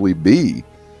possibly be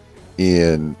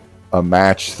in a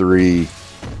match 3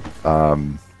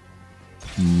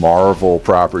 Marvel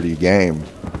property game?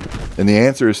 And the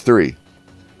answer is 3.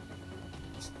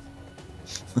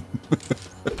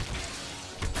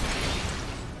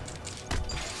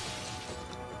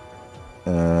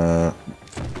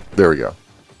 There we go.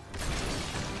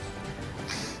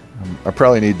 I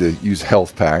probably need to use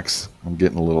health packs. I'm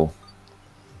getting a little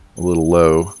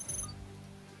low.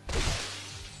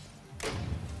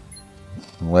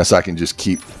 Unless I can just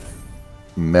keep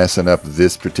messing up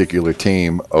this particular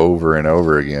team over and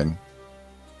over again.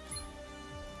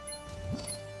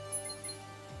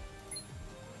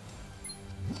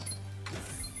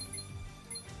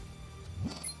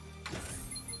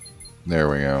 There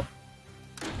we go.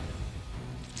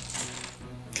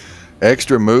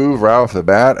 Extra move right off the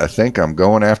bat. I think I'm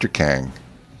going after Kang.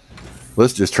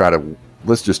 Let's just try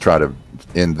to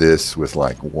end this with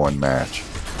like 1 match.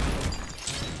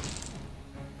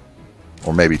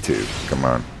 Or maybe 2. Come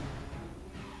on.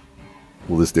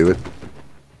 Will this do it?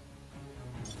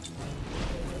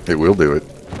 It will do it.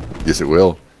 Yes, it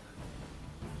will.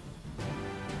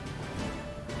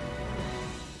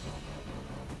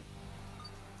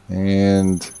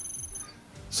 And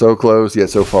so close,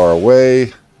 yet so far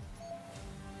away.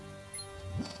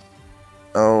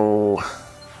 Oh.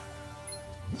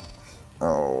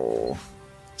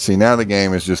 See, now the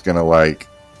game is just gonna like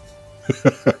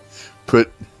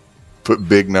put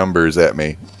big numbers at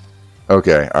me.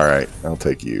 Okay, alright, I'll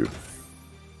take you.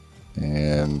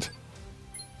 And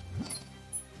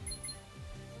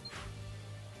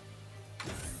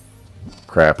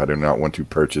crap, I do not want to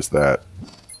purchase that.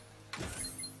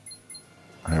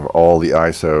 I have all the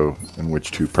ISO in which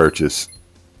to purchase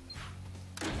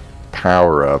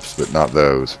power-ups, but not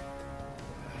those.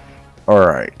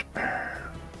 Alright.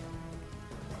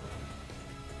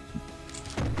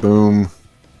 Boom.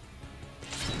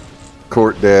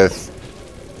 Court death.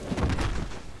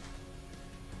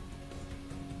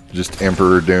 Just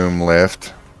Emperor Doom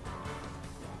left.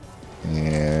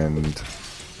 And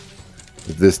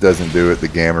if this doesn't do it, the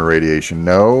gamma radiation.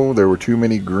 No, there were too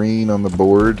many green on the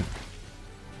board.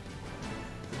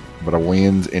 But I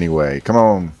wins anyway. Come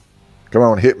on. Come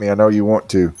on, hit me. I know you want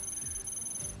to.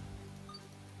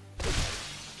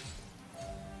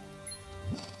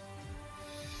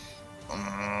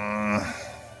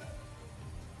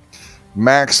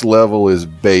 Max level is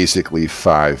basically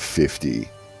 550.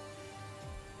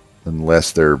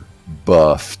 Unless they're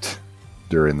buffed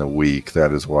during the week.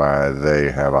 That is why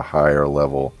they have a higher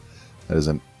level. That is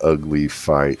an ugly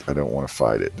fight. I don't want to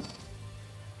fight it.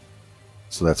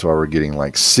 So that's why we're getting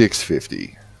like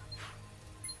 650.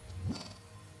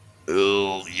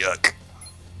 Oh, yuck.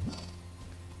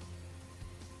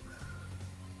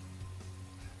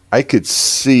 I could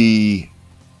see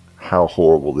how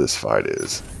horrible this fight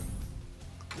is.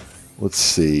 Let's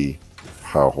see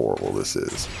how horrible this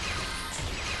is.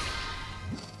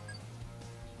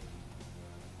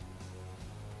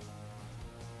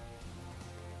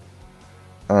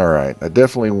 Alright, I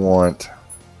definitely want...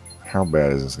 How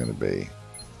bad is this going to be?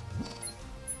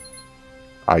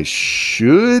 I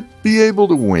should be able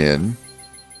to win,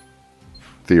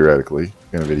 theoretically,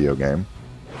 in a video game.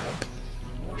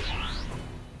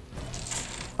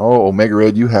 Oh, Omega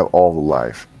Red, you have all the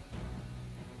life.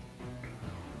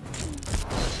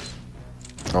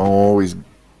 Oh, he's...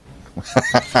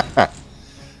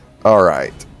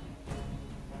 Alright.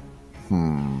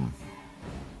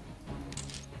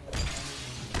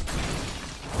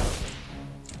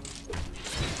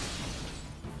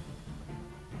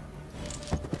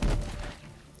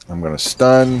 I'm going to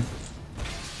stun.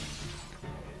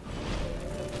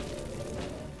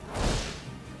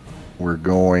 We're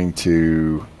going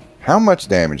to... How much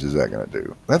damage is that going to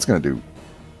do? That's going to do...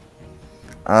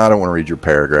 I don't want to read your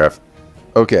paragraph.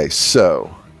 Okay, so...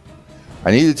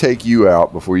 I need to take you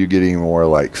out before you get any more,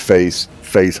 like, face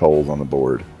holes on the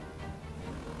board.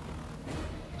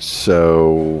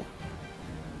 So...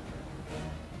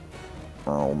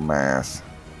 Oh, math.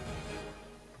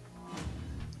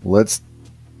 Let's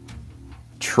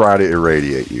try to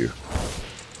irradiate you.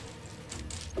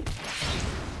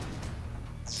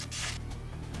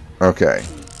 Okay.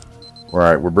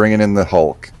 Alright, we're bringing in the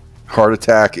Hulk. Heart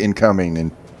attack incoming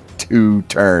in 2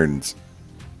 turns.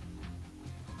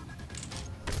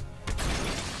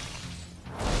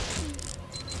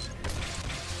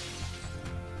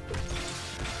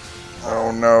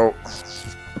 Oh no.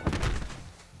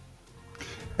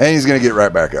 And he's going to get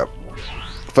right back up.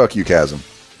 Fuck you, Chasm.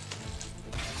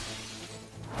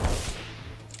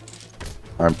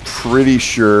 I'm pretty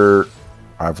sure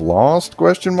I've lost,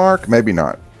 question mark? Maybe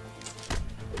not.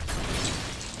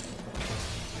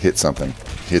 Hit something.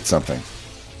 Hit something.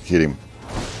 Hit him.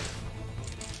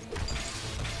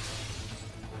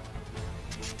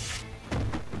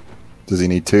 Does he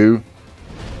need 2?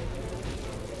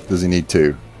 Does he need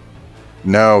 2?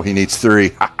 No, he needs 3.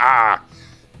 Ha ha!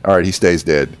 Alright, he stays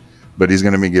dead. But he's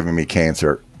going to be giving me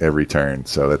cancer every turn,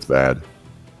 so that's bad.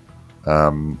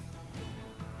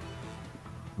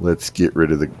 Let's get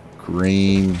rid of the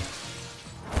green.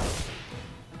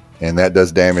 And that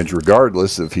does damage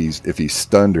regardless if he's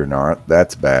stunned or not.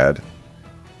 That's bad.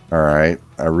 Alright,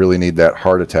 I really need that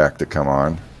heart attack to come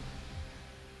on.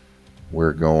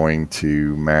 We're going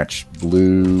to match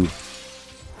blue.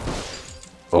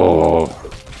 Oh.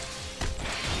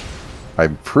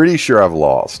 I'm pretty sure I've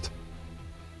lost.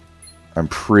 I'm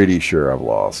pretty sure I've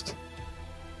lost.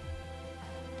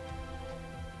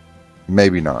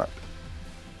 Maybe not.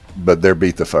 But they're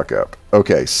beat the fuck up.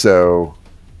 Okay, so...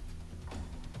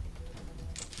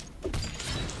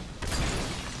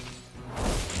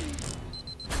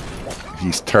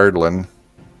 He's turtling.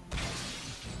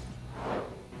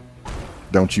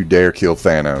 Don't you dare kill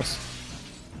Thanos.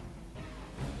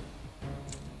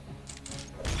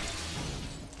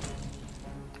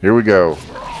 Here we go.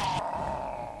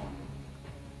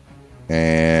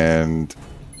 And...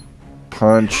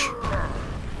 Punch...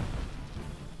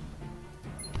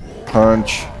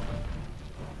 Punch.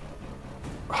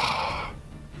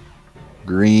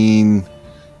 Green.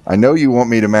 I know you want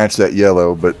me to match that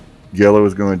yellow, but yellow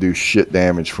is going to do shit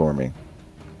damage for me.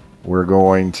 We're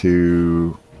going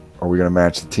to... Are we going to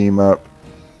match the team up?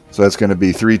 So that's going to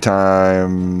be 3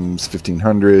 times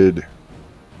 1,500.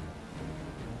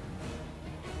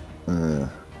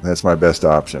 That's my best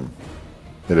option.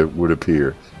 It would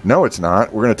appear. No, it's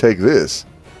not. We're going to take this.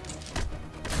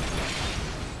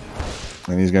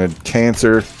 And he's going to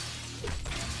cancer.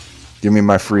 Give me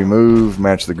my free move.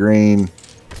 Match the green.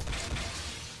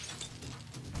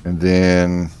 And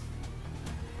then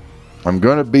I'm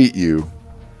going to beat you,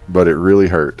 but it really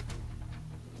hurt.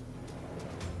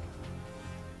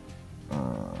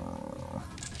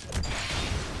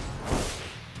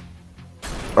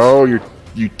 Oh, you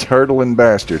turtling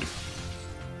bastard.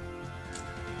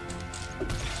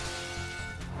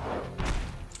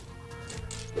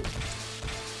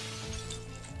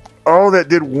 Oh, that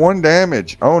did 1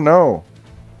 damage. Oh, no.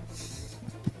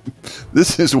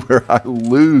 This is where I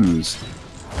lose.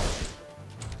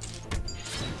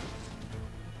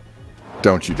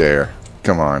 Don't you dare.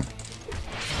 Come on.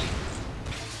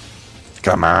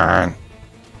 Come on.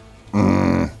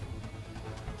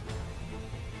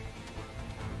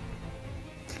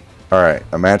 All right,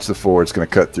 I match the 4. It's going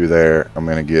to cut through there. I'm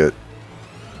going to get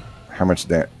how much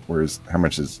that? How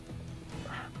much is?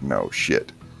 No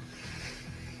shit.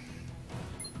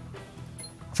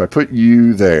 If I put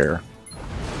you there,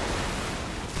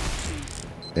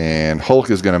 and Hulk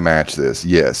is going to match this,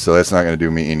 yes. So that's not going to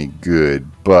do me any good,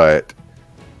 but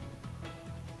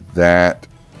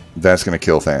that's going to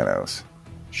kill Thanos.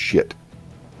 Shit.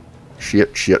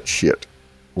 Shit.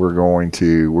 We're going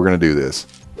to do this.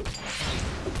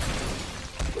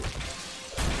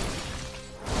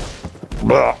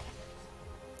 Blah.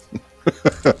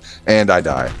 And I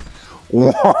die.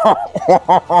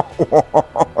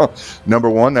 Number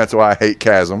 1, that's why I hate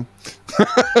Chasm.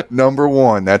 Number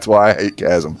 1, that's why I hate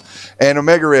Chasm. And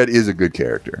Omega Red is a good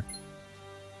character.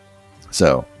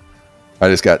 So, I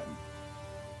just got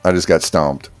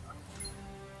stomped.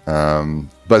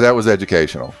 But that was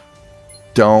educational.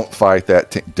 Don't fight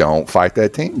that team. Don't fight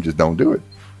that team. Just don't do it.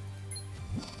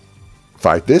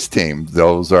 Fight this team.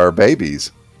 Those are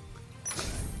babies.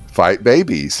 Fight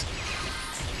babies.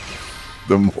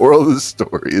 The moral of the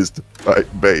story is to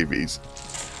fight babies.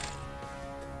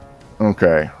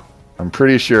 Okay. I'm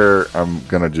pretty sure I'm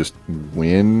going to just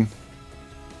win.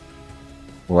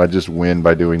 Will I just win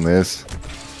by doing this?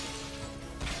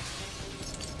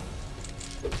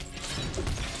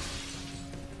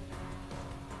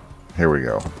 Here we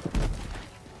go.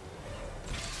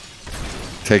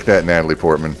 Take that, Natalie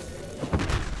Portman.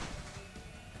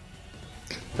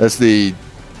 That's the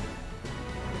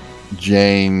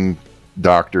Jane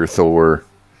Dr. Thor,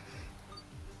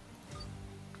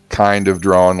 kind of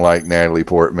drawn like Natalie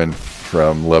Portman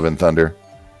from Love and Thunder.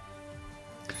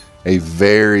 A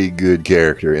very good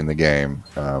character in the game.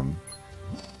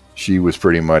 She was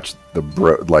pretty much the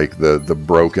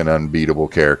broken, unbeatable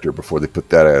character before they put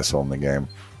that asshole in the game.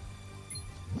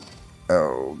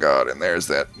 Oh God! And there's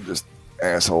that just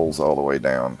assholes all the way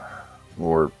down,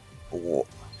 or.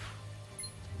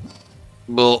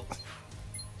 Well.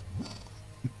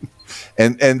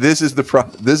 And this is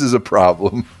this is a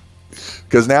problem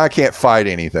because now I can't fight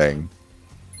anything.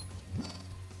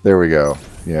 There we go.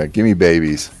 Yeah, give me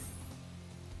babies.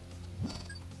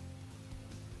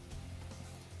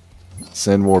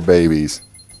 Send more babies.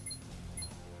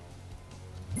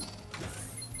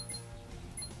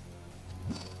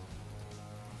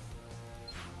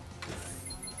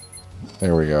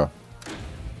 There we go.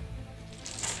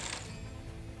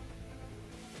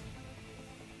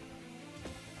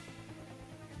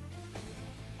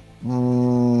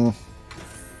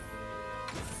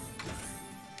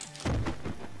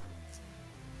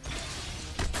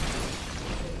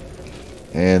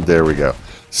 And there we go.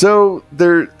 So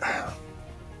it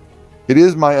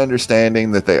is my understanding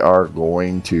that they are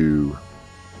going to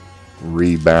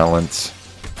rebalance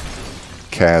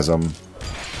Chasm.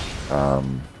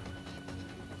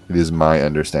 It is my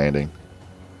understanding.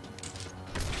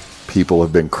 People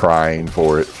have been crying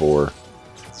for it for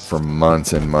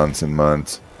months and months and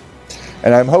months.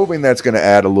 And I'm hoping that's going to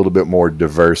add a little bit more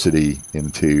diversity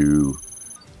into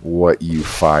what you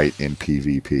fight in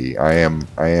PvP. I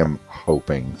am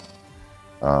hoping.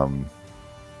 Why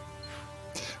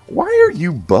are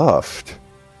you buffed?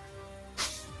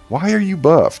 Why are you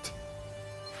buffed?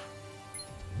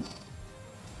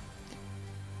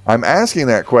 I'm asking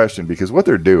that question because what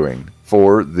they're doing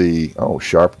for the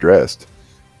sharp dressed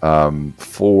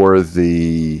for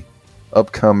the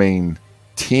upcoming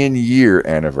 10-year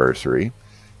anniversary,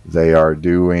 they are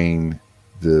doing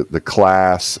the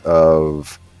class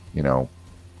of,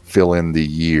 fill in the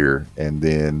year, and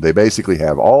then they basically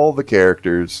have all the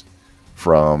characters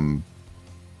from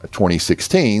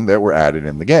 2016 that were added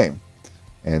in the game.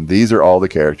 And these are all the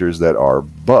characters that are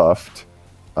buffed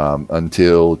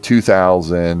until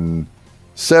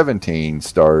 2017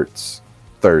 starts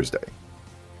Thursday.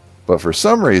 But for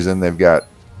some reason, they've got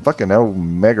fucking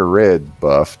Omega Red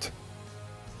buffed.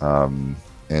 And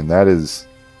that is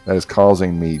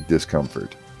causing me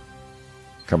discomfort.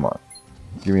 Come on.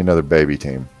 Give me another baby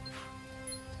team.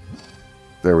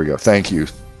 There we go. Thank you.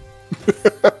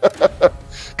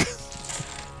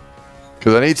 Because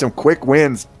I need some quick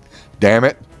wins. Damn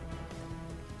it.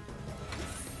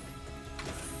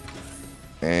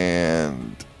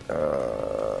 And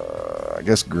I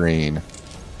guess green.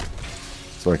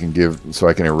 So I can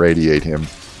irradiate him.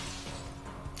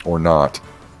 Or not.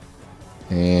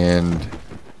 And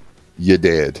you're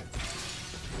dead.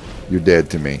 You're dead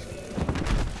to me.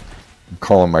 I'm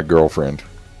calling my girlfriend.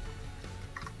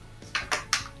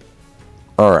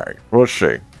 Alright, let's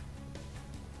see.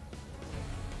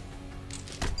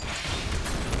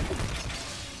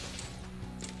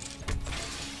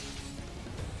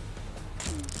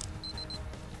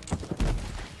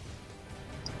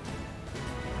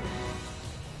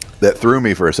 that threw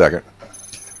me for a second.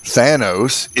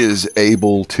 Thanos is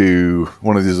able to,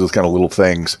 one of those kind of little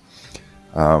things.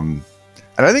 And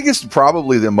I think it's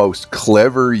probably the most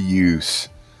clever use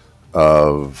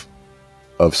of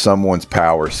someone's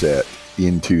power set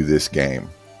into this game.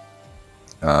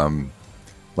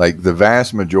 Like the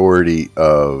vast majority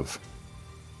of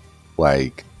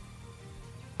like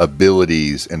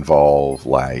abilities involve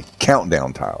like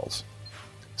countdown tiles.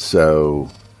 So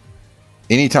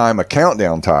anytime a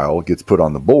countdown tile gets put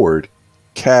on the board,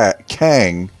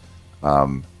 Kang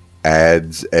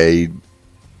adds a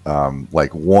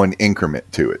like one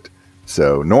increment to it.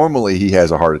 So normally he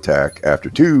has a heart attack after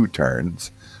 2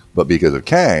 turns, but because of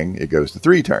Kang, it goes to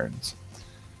 3 turns.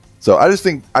 So I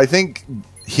think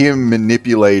him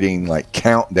manipulating like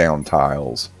countdown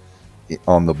tiles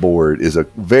on the board is a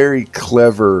very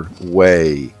clever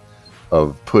way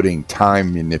of putting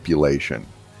time manipulation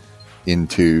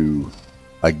into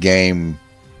a game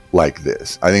like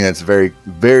this. I think that's very,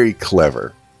 very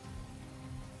clever.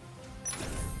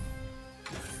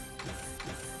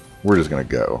 We're just going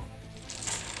to go.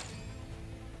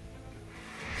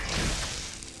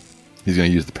 He's going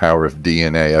to use the power of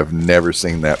DNA. I've never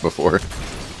seen that before.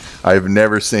 I've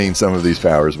never seen some of these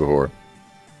powers before.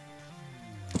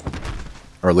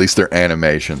 Or at least their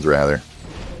animations, rather.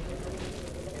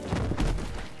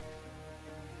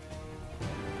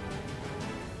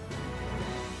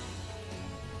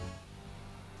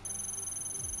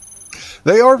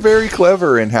 They are very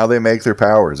clever in how they make their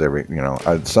powers.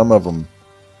 Some of them.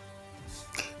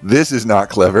 This is not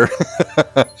clever.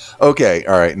 Okay,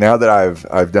 all right. Now that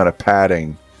I've done a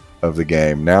padding of the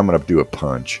game, now I'm going to do a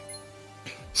punch.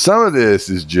 Some of this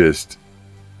is just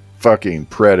fucking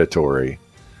predatory.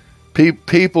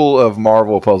 People of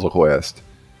Marvel Puzzle Quest,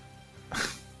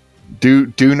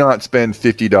 do not spend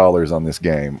 $50 on this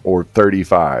game, or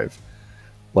 $35.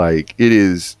 Like, it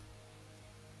is.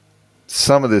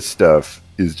 Some of this stuff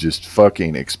is just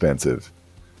fucking expensive.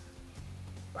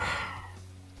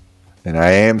 And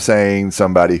I am saying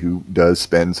somebody who does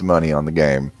spend some money on the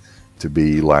game to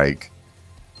be like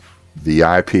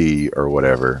VIP or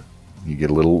whatever. You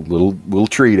get a little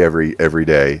treat every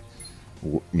day.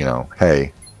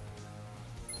 Hey,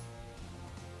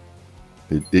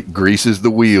 it greases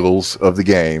the wheels of the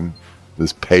game.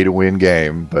 This pay to win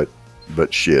game, but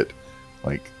shit,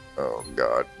 like, oh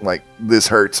god, like, this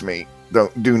hurts me.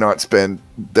 Do not spend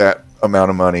that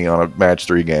amount of money on a match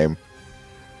 3 game.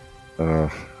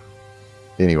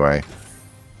 Anyway,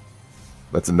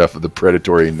 that's enough of the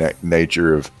predatory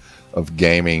nature of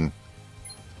gaming.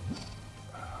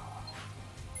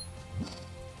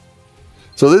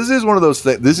 So this is one of those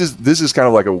things. This is kind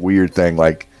of like a weird thing.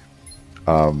 Like,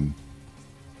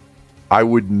 I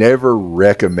would never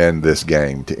recommend this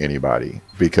game to anybody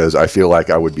because I feel like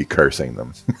I would be cursing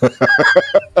them.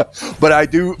 But I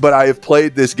have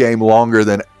played this game longer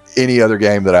than any other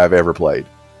game that I've ever played.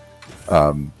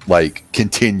 Like,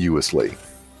 continuously.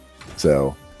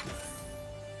 So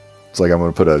it's like I'm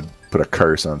going to put a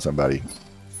curse on somebody.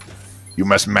 You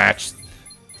must match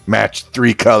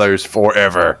 3 colors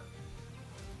forever.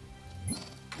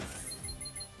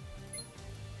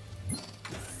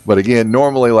 But again,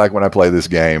 normally, like, when I play this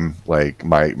game, like,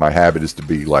 my habit is to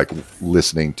be like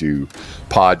listening to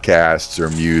podcasts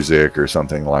or music or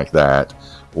something like that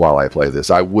while I play this.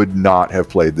 I would not have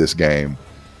played this game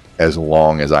as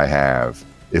long as I have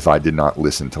if I did not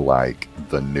listen to like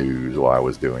the news while I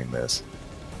was doing this.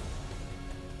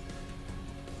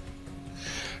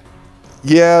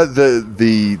 Yeah,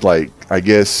 the like, I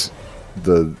guess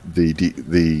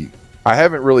the I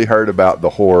haven't really heard about the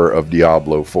horror of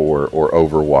Diablo 4 or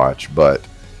Overwatch, but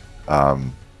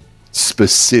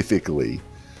specifically,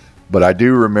 but I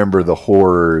do remember the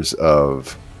horrors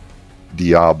of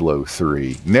Diablo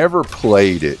 3. Never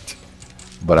played it,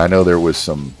 but I know there was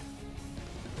some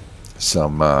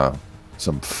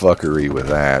fuckery with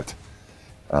that.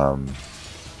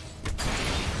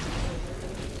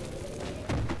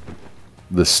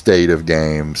 The state of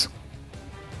games.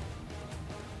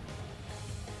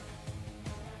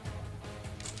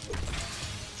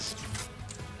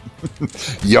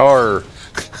 Yar,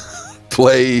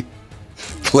 play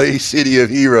City of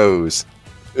Heroes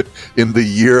in the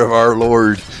year of our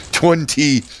Lord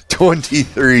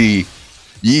 2023.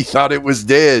 Ye thought it was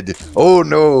dead. Oh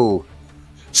no.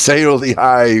 Sail the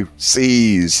high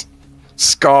seas.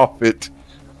 Scoff it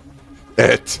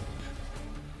at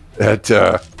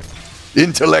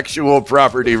intellectual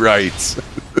property rights.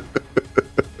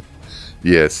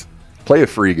 Yes. Play a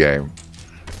free game.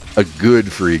 A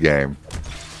good free game.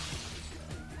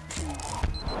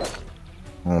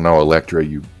 Oh no, Electra,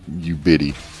 you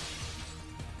biddy.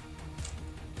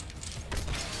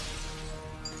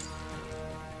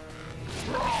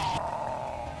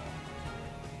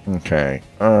 Okay.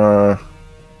 Oh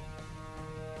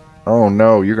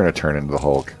no, you're gonna turn into the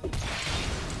Hulk.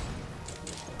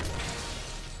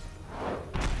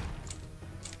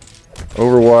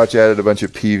 Overwatch added a bunch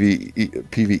of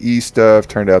PvE stuff.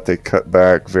 Turned out they cut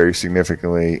back very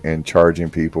significantly in charging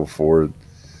people for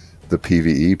the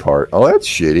PvE part. Oh, that's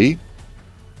shitty.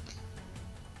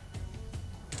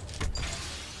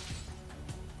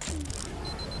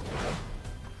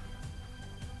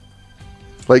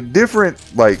 Like, different,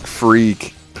 like, free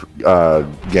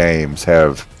games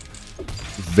have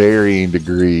varying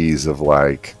degrees of,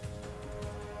 like,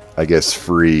 I guess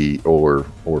free or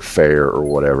fair or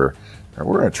whatever. And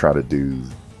we're going to try to do...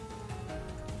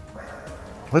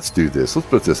 Let's do this. Let's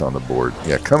put this on the board.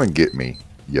 Yeah, come and get me,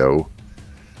 yo.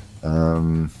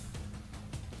 Can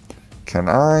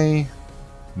I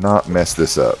not mess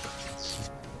this up?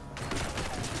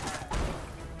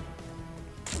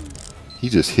 He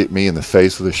just hit me in the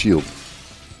face with a shield.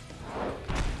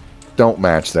 Don't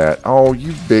match that. Oh,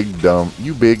 you big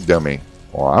dummy.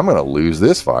 Well, I'm going to lose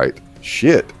this fight.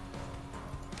 Shit.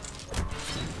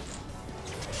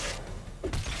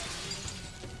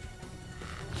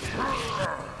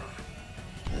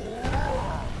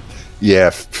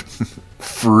 Yeah,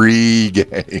 free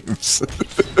games.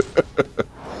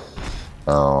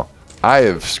 Oh, I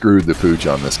have screwed the pooch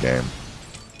on this game.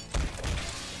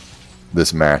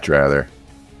 This match, rather.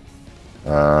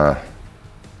 I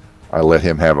let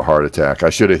him have a heart attack. I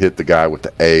should have hit the guy with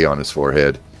the A on his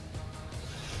forehead.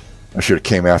 I should have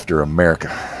came after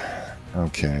America.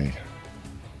 Okay.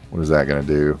 What is that going to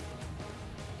do?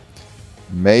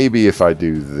 Maybe if I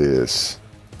do this.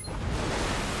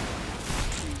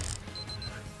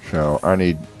 So I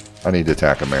need to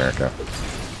attack America.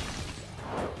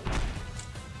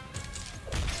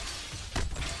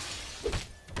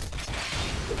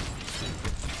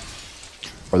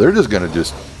 Or they're just going to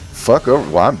just fuck over.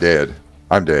 Well, I'm dead.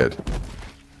 I'm dead.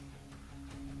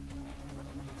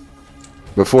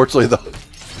 But fortunately, the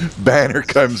banner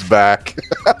comes back.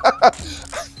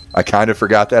 I kind of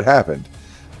forgot that happened.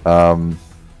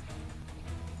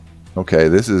 Okay,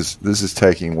 this is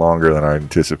taking longer than I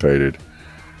anticipated.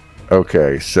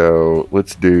 Okay, so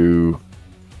let's do...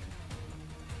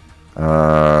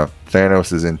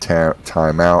 Thanos is in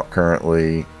timeout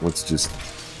currently. Let's just...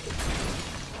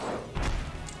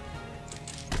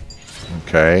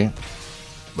 Okay.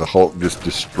 The Hulk just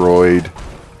destroyed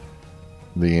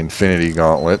the Infinity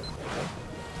Gauntlet.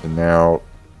 And now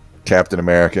Captain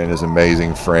America and his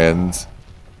amazing friends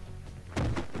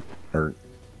are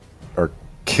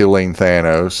killing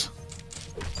Thanos.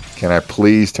 Can I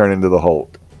please turn into the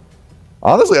Hulk?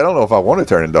 Honestly, I don't know if I want to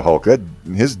turn into Hulk.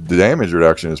 His damage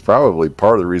reduction is probably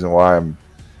part of the reason why I'm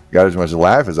got as much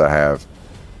life as I have.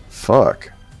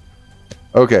 Fuck.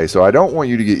 Okay, so I don't want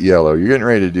you to get yellow. You're getting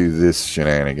ready to do this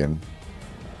shenanigan.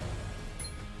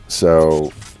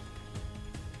 So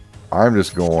I'm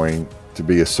just going to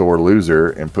be a sore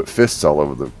loser and put fists all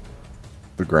over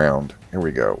the ground. Here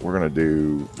we go. We're going to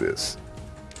do this.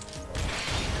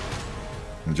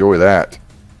 Enjoy that.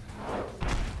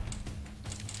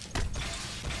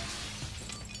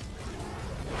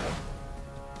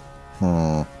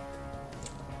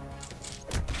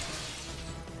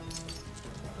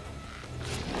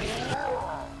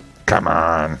 Come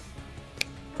on.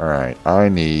 Alright, I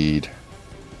need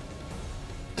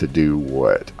to do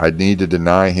what? I need to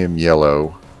deny him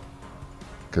yellow.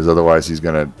 Because otherwise he's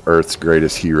going to Earth's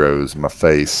greatest heroes my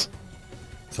face.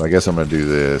 So I guess I'm going to do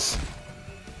this.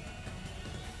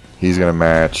 He's going to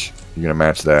match. You're going to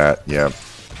match that. Yep.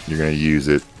 You're going to use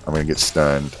it. I'm going to get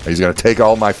stunned. He's going to take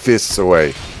all my fists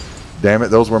away. Damn it,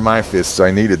 those were my fists.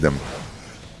 I needed them.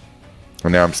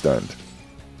 And now I'm stunned.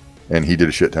 And he did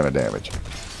a shit ton of damage.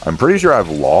 I'm pretty sure I've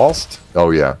lost. Oh,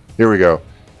 yeah. Here we go.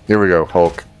 Here we go,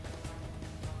 Hulk.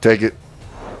 Take it.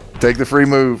 Take the free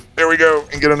move. There we go.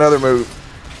 And get another move.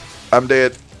 I'm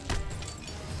dead.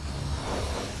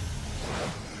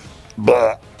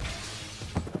 Blah.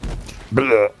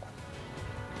 Blah.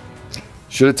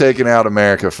 Should have taken out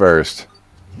America first.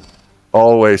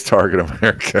 Always target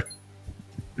America.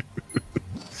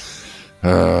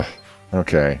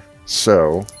 Okay.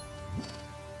 So.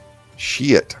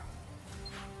 Shit.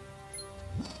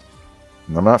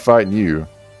 I'm not fighting you.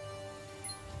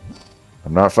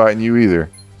 I'm not fighting you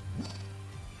either.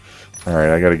 Alright,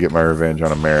 I gotta get my revenge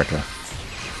on America.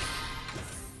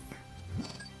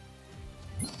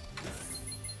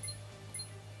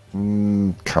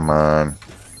 Come on.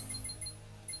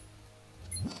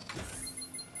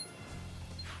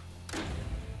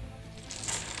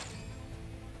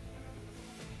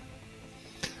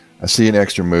 I see an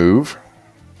extra move.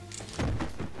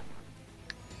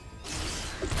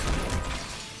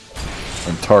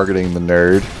 I'm targeting the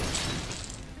nerd.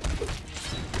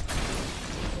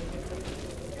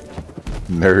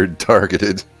 Nerd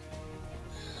targeted.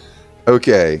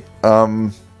 Okay.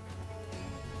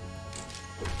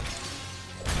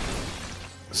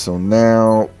 So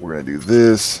now we're going to do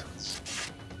this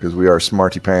because we are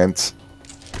smarty pants.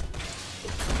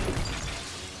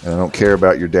 And I don't care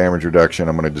about your damage reduction.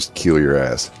 I'm going to just kill your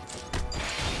ass.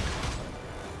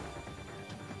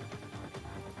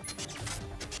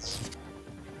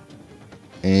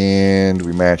 And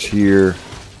we match here.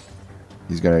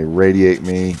 He's going to irradiate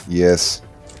me. Yes.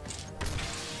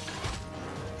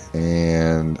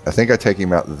 And I think I take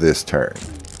him out this turn.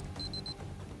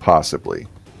 Possibly.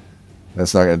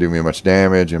 That's not going to do me much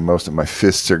damage, and most of my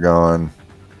fists are gone.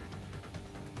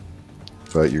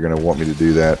 But you're going to want me to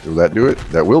do that. Will that do it?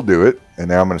 That will do it. And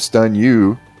now I'm going to stun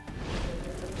you.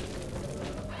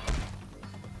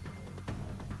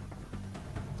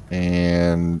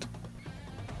 And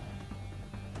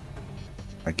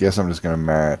I guess I'm just going to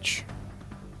match.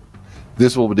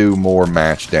 This will do more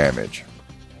match damage.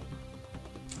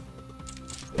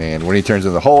 And when he turns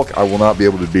into the Hulk, I will not be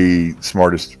able to be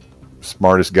smartest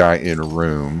guy in a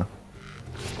room.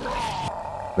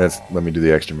 Let me do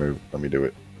the extra move. Let me do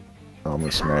it. Oh, I'm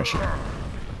going to smash it.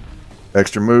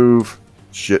 Extra move.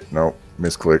 Shit, no.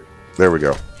 Misclick. There we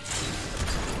go.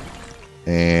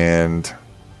 And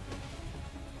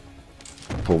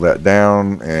pull that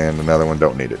down, and another one,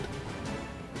 don't need it.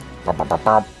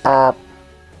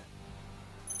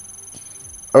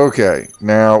 Okay,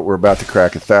 now we're about to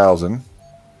crack 1,000.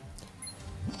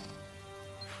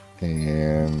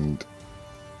 And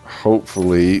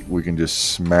hopefully we can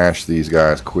just smash these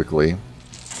guys quickly.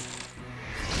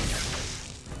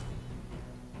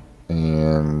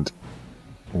 And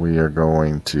we are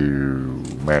going to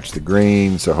match the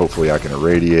green, so hopefully I can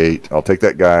irradiate. I'll take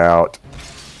that guy out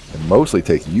and mostly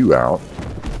take you out.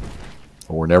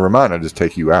 Or never mind, I'll just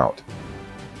take you out.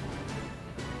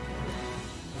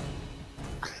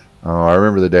 Oh, I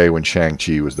remember the day when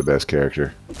Shang-Chi was the best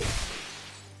character.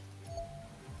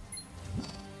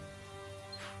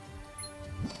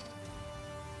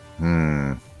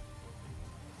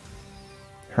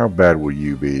 How bad will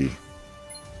you be?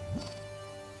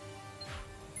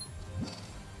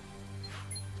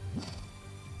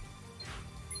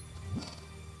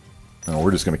 Oh, we're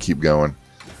just going to keep going.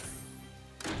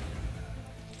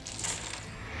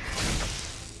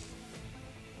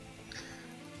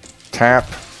 Tap.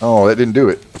 Oh, that didn't do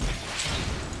it.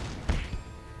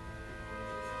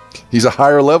 He's a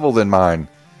higher level than mine.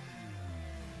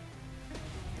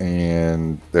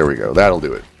 And there we go. That'll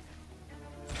do it.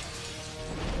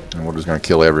 And we're just going to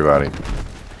kill everybody.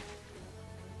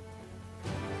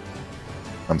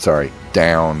 I'm sorry.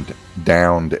 Downed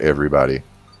everybody.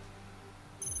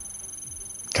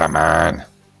 Come on.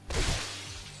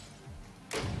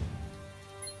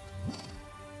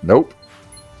 Nope.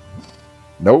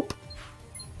 Nope.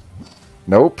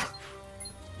 Nope.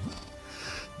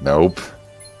 Nope.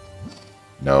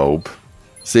 Nope.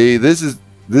 See, this is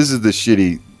the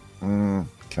shitty. Can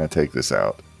I take this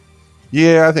out?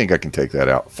 Yeah, I think I can take that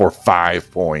out for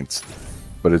 5 points,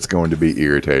 but it's going to be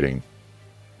irritating.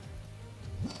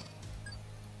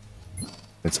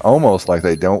 It's almost like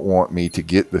they don't want me to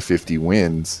get the 50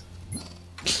 wins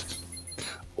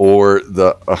or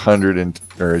the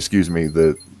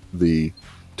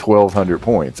 1,200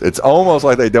 points. It's almost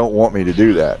like they don't want me to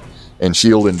do that and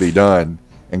shield and be done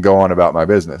and go on about my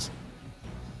business.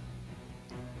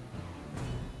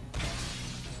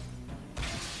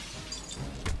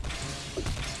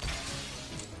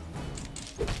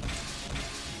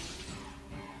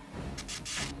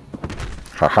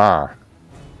 Haha.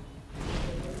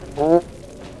 Oh,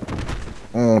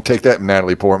 take that,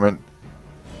 Natalie Portman.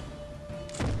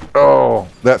 Oh,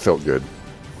 that felt good.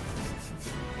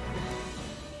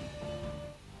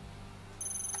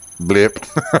 Blip.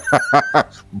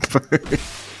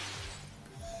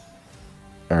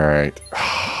 All right.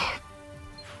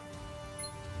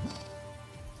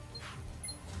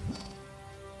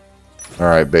 All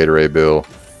right, Beta Ray Bill.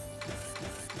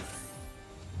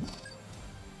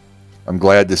 I'm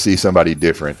glad to see somebody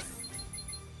different.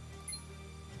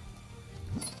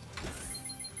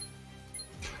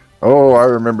 Oh, I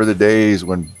remember the days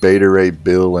when Beta Ray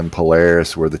Bill and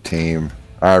Polaris were the team.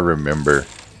 I remember.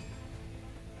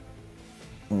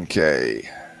 Okay.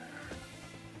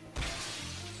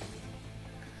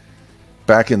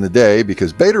 Back in the day,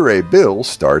 because Beta Ray Bill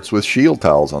starts with shield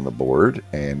tiles on the board,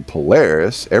 and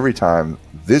Polaris, every time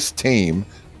this team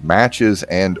matches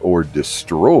and or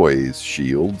destroys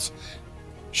shields,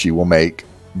 she will make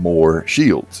more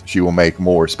shields. She will make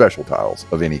more special tiles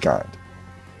of any kind.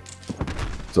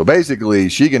 So basically,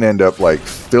 she can end up like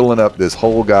filling up this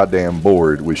whole goddamn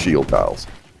board with shield tiles.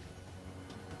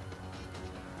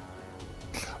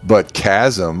 But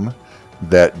Chasm,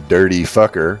 that dirty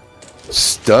fucker,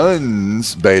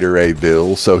 stuns Beta Ray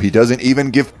Bill, so he doesn't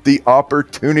even give the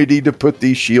opportunity to put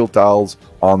these shield tiles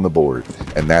on the board.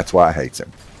 And that's why I hate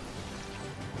him.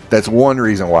 That's one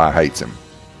reason why I hate him.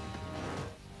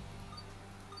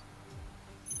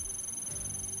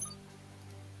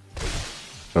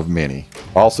 Of many.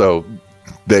 Also,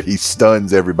 that he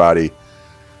stuns everybody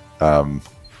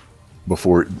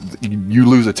before you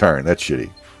lose a turn. That's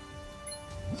shitty.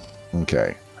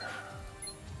 Okay.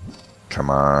 Come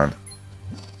on.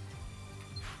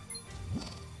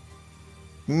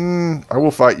 I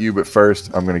will fight you, but first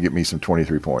I'm going to get me some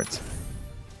 23 points.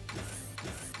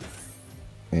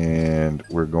 And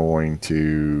we're going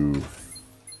to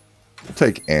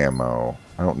take ammo.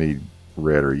 I don't need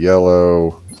red or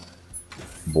yellow.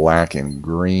 Black and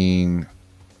green.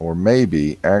 Or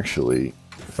maybe, actually,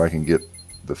 if I can get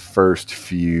the first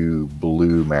few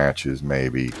blue matches,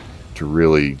 maybe, to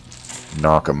really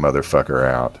knock a motherfucker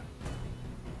out.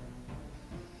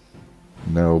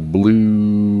 No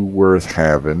blue worth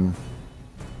having.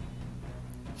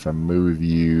 If I move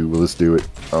you, well, let's do it.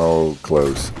 Oh,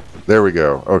 close. There we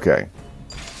go. Okay.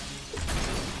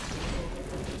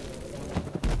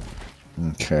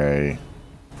 Okay.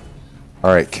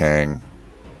 All right, Kang.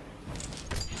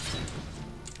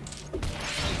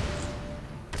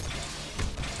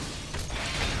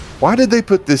 Why did they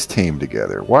put this team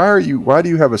together? Why do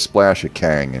you have a splash of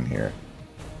Kang in here?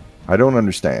 I don't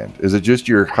understand. Is it just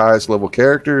your highest level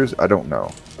characters? I don't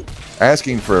know.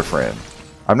 Asking for a friend.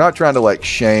 I'm not trying to like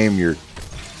shame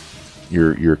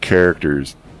your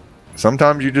characters.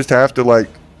 Sometimes you just have to like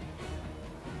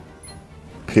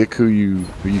pick who you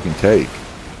can take.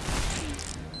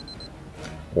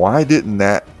 Why didn't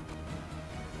that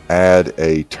add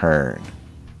a turn?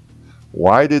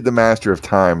 Why did the Master of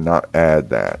Time not add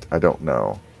that? I don't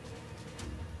know.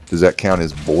 Does that count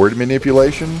as board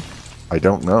manipulation? I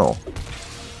don't know.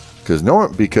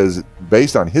 Because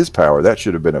based on his power, that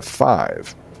should have been a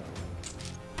 5.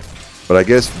 But I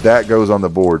guess that goes on the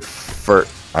board for...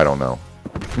 I don't know.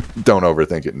 Don't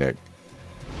overthink it, Nick.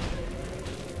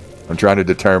 I'm trying to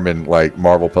determine, like,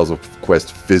 Marvel Puzzle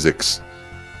Quest physics.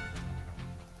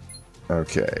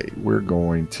 Okay, we're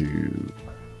going to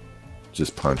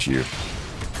just punch you.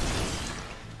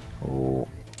 Oh.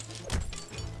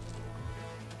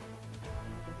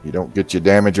 You don't get your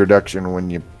damage reduction when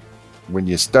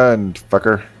you stunned,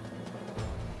 fucker.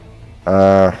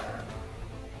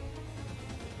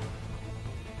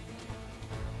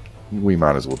 We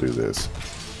might as well do this.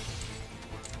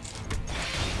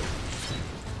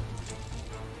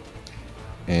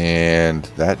 And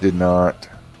that did not...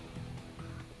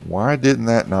 Why didn't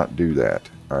that not do that?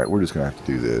 Alright, we're just going to have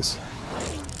to do this.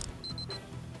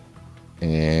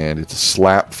 And it's a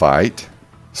slap fight.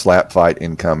 Slap fight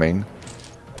incoming.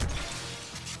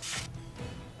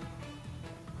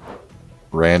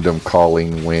 Random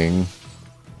calling wing.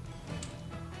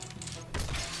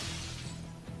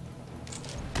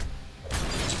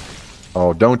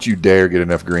 Oh, don't you dare get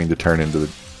enough green to turn into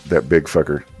that big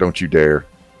fucker. Don't you dare.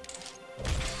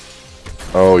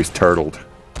 Oh, he's turtled.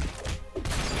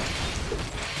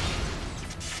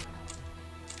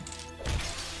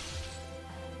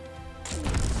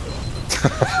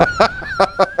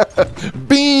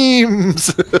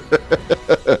 Beams!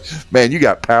 Man, you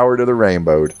got power to the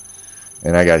rainbow.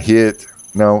 And I got hit.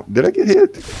 No, did I get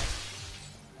hit?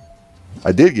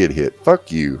 I did get hit.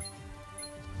 Fuck you.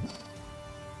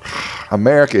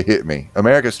 America hit me.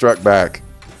 America struck back.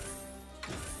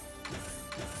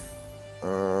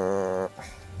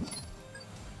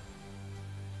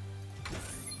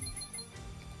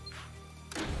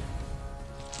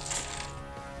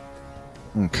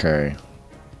 Okay.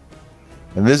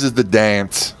 And this is the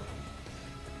dance.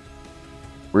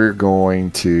 We're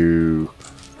going to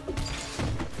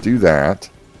do that.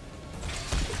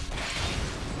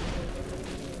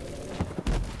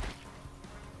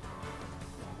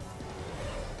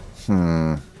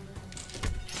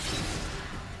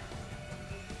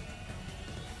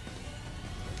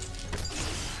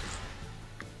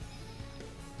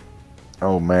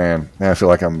 Oh man, now I feel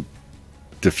like I'm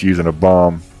defusing a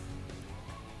bomb.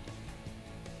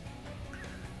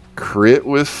 Crit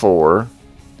with 4.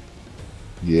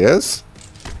 Yes.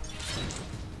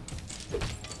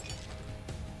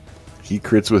 He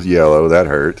crits with yellow. That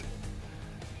hurt.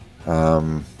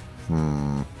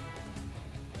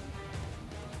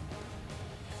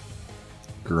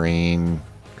 Green.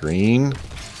 Green.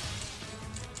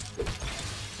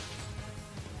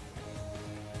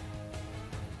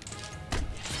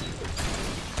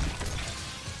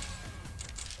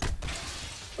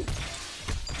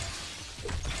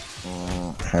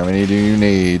 How many do you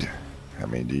need? How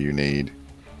many do you need?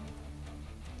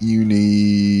 You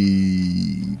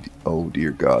need... Oh,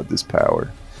 dear God, this power.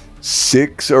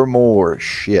 6 or more.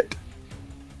 Shit.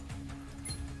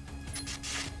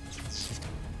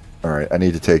 Alright, I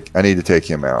need to take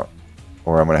him out.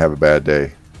 Or I'm going to have a bad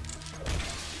day.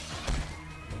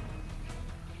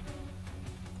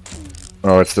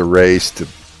 Oh, it's the race to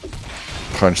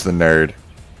punch the nerd.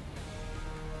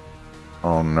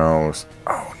 Oh, noes.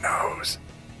 Oh, noes.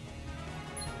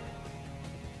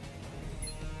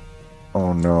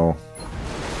 Oh, no.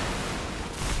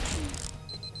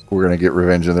 We're going to get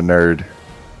revenge of the nerd.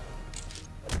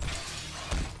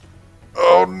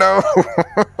 Oh, no.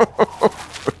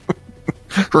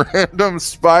 Random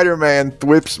Spider-Man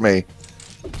thwips me.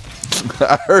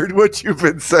 I heard what you've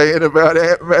been saying about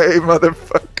Aunt May,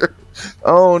 motherfucker.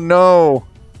 Oh, no.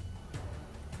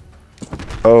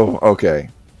 Oh, okay.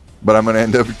 But I'm going to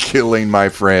end up killing my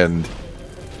friend.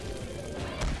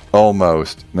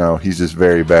 Almost. No, he's just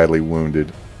very badly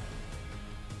wounded.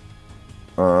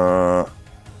 Oh,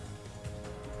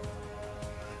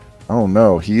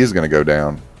 no. He is going to go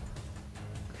down.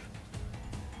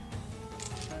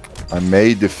 I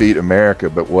may defeat America,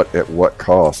 but at what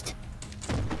cost?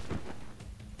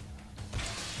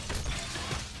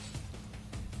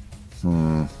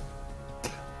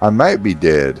 I might be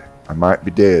dead. I might be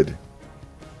dead.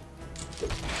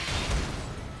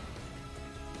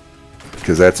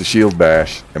 Because that's a shield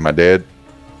bash. Am I dead?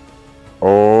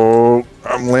 Oh,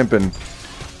 I'm limping.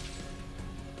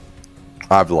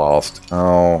 I've lost.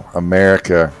 Oh,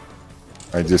 America.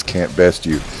 I just can't best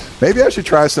you. Maybe I should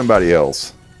try somebody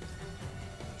else.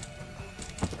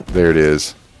 There it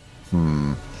is.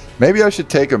 Maybe I should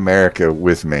take America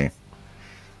with me.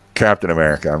 Captain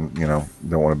America. I'm,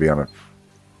 don't want to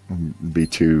be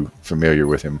too familiar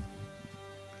with him.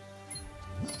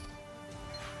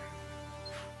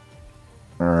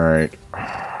 All right.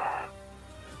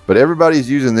 But everybody's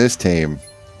using this team.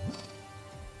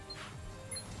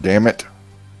 Damn it.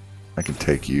 I can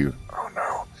take you. Oh,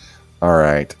 no. All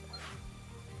right.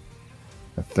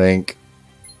 I think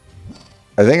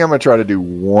I'm going to try to do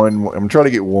one. I'm going to try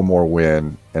to get one more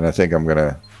win. And I think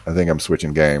I'm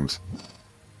switching games.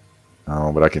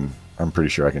 Oh, but I'm pretty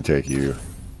sure I can take you.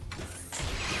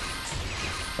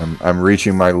 I'm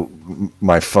reaching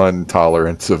my fun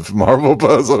tolerance of Marvel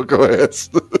Puzzle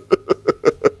Quest.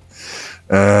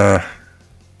 I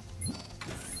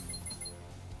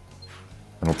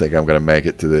don't think I'm going to make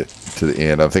it to the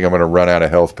end. I think I'm going to run out of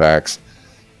health packs.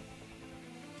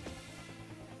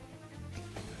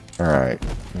 All right,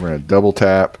 we're going to double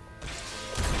tap.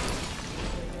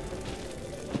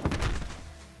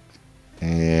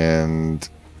 And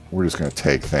we're just going to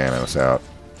take Thanos out.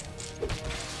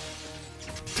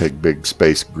 Take Big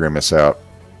Space Grimace out.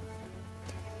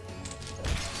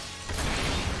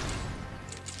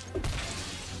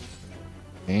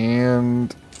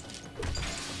 And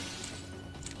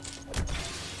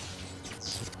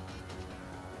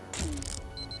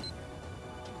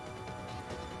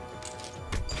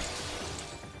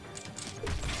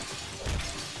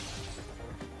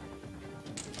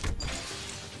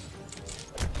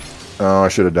oh, I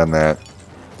should have done that.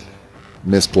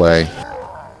 Misplay.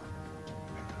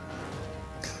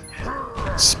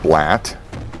 Splat.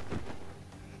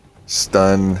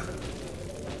 Stun.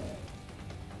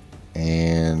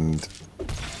 And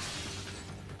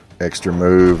extra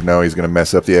move. No, he's going to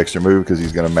mess up the extra move because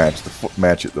he's going to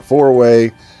match it the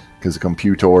 4-way because the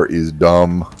computer is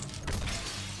dumb.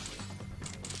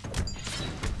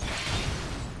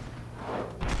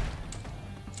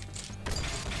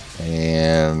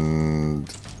 And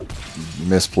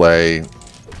misplay.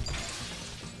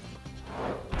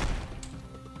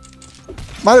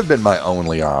 Might have been my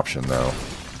only option, though.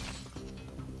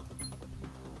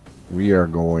 We are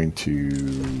going to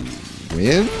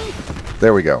win.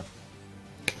 There we go.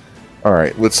 All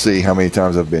right, let's see how many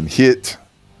times I've been hit.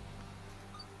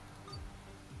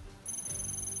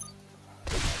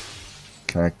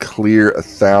 Can I clear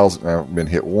 1,000? I've been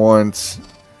hit once.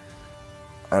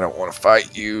 I don't want to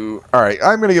fight you. All right,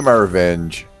 I'm going to get my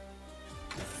revenge.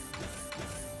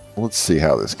 Let's see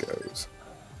how this goes.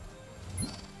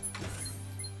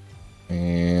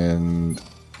 And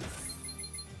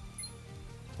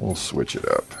we'll switch it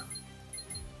up.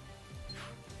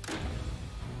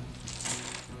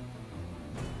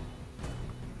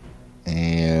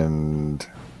 And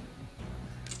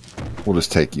we'll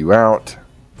just take you out.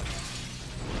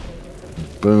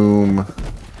 Boom.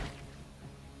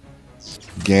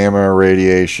 Gamma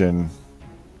radiation.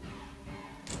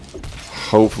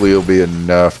 Hopefully it'll be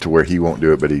enough to where he won't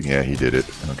do it, but he did it.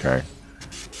 Okay.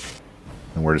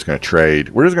 And we're just going to trade.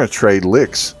 We're just going to trade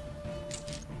licks.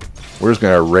 We're just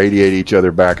going to radiate each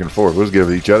other back and forth. We'll just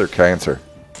give each other cancer.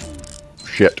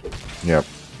 Shit. Yep.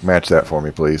 Match that for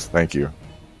me, please. Thank you.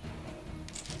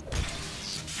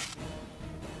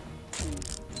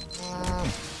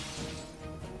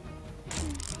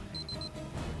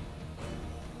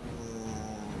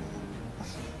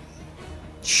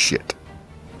 Shit.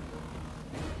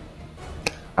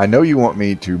 I know you want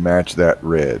me to match that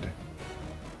red,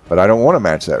 but I don't want to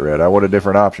match that red. I want a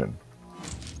different option.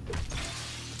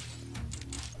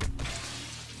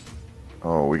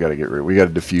 Oh, we got to get rid. We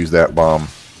got to defuse that bomb.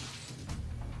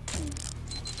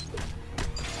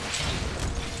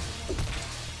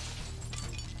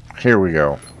 Here we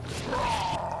go.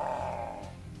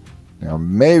 Now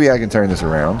maybe I can turn this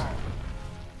around.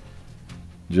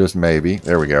 Just maybe.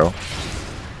 There we go.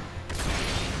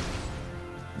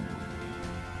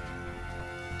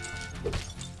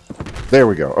 There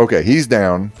we go. Okay, he's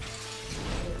down.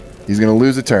 He's going to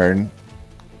lose a turn.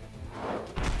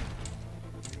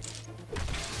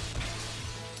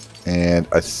 And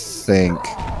I think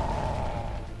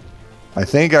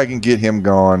I can get him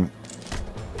gone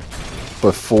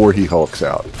before he hulks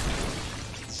out.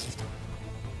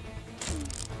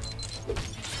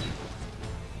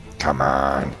 Come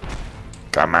on.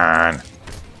 Come on.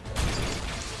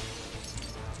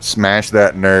 Smash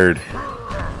that nerd.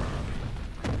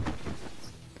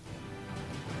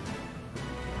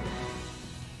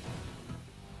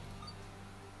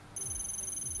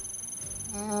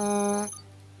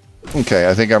 Okay,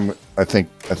 I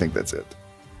think that's it.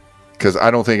 Because I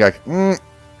don't think I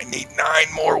need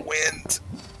 9 more wins.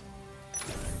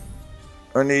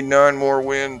 I need 9 more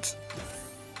wins.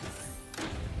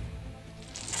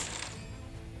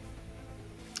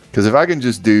 Because if I can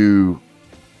just do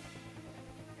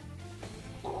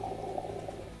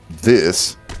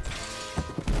this,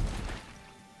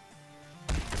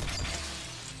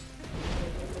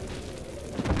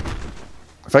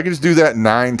 if I can just do that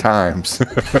 9 times.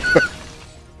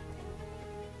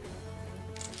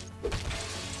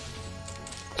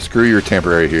 Screw your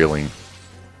temporary healing.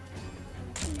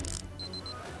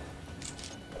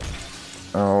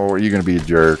 Oh, are you going to be a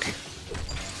jerk?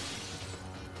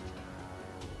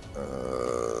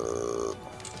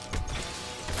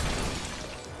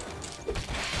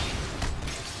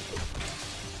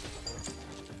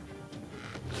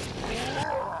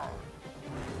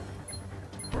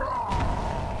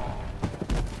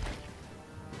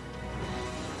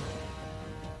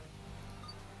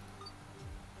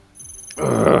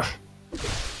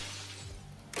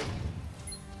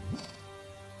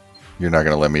 You're not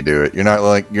gonna let me do it. You're not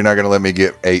gonna let me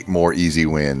get 8 more easy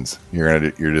wins.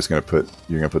 You're just gonna put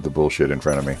the bullshit in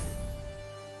front of me.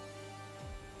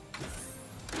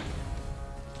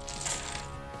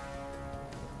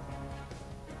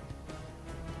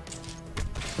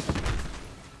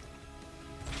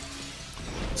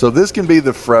 So this can be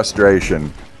the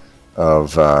frustration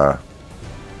of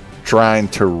trying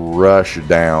to rush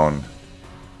down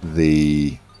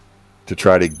to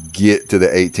try to get to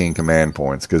the 18 command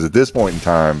points, because at this point in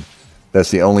time, that's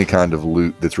the only kind of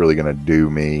loot that's really going to do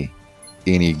me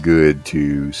any good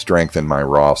to strengthen my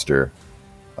roster.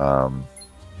 And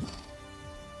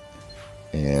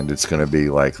it's going to be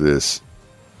like this.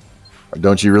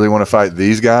 Don't you really want to fight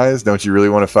these guys? Don't you really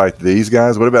want to fight these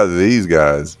guys? What about these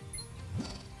guys?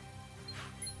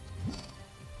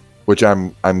 Which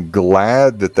I'm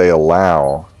glad that they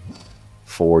allow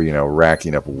for, you know,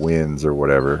 racking up wins or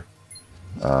whatever.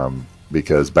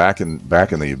 Because back in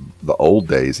the old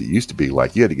days, it used to be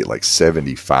like you had to get like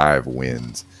 75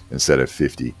 wins instead of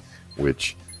 50,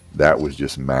 which that was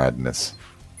just madness.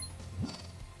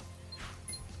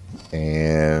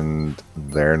 And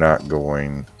they're not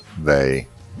going. Game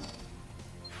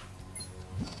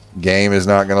is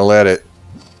not going to let it.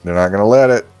 They're not going to let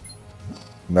it.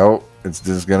 Nope. It's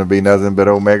just going to be nothing but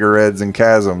Omega Reds and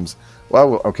Chasms.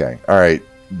 Well, okay. All right,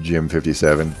 Jim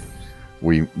 57.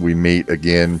 We meet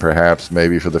again, perhaps,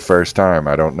 maybe for the first time.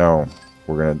 I don't know.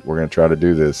 We're gonna try to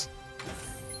do this.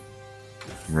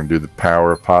 We're gonna do the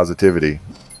power of positivity.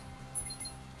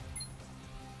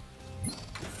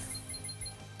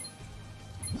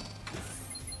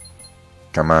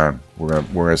 Come on, we're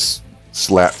gonna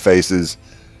slap faces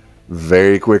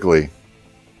very quickly.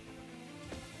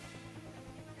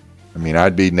 I mean,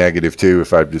 I'd be negative too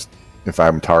if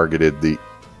I'm targeted the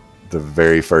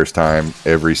very first time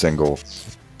every single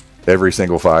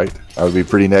fight. I would be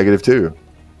pretty negative too.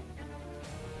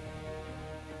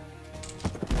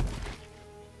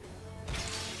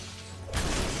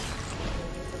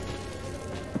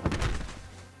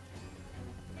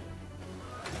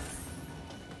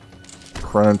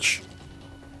 Crunch.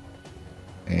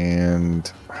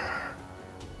 And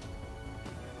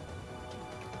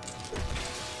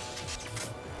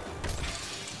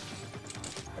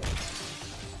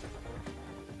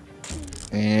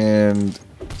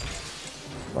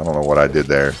I don't know what I did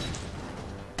there.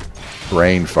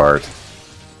 Brain fart.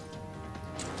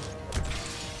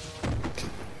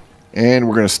 And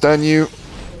we're going to stun you.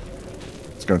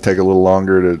 It's going to take a little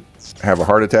longer to have a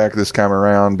heart attack this time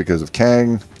around because of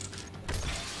Kang.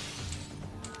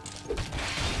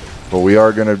 But we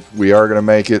are gonna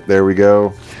make it. There we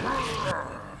go.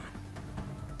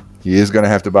 He is gonna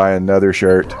have to buy another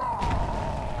shirt.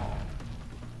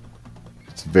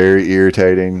 It's very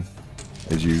irritating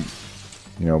as you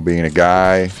know, being a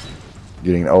guy,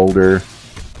 getting older.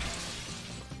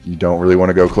 You don't really want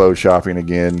to go clothes shopping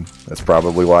again. That's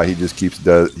probably why he just keeps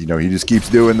he just keeps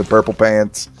doing the purple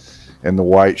pants and the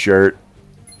white shirt.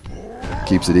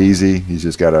 Keeps it easy. He's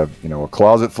just got a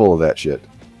closet full of that shit.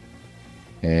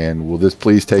 And will this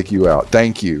please take you out?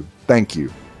 Thank you. Thank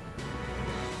you.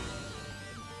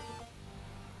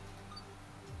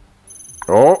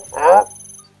 Oh, oh.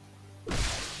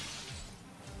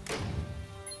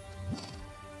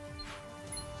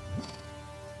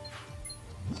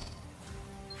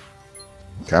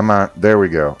 Come on. There we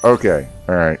go. Okay.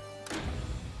 All right.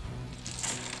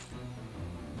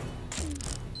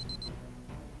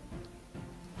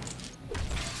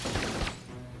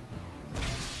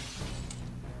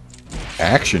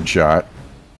 Action shot.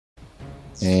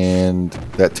 And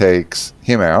that takes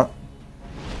him out,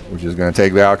 which is going to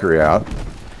take Valkyrie out.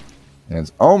 And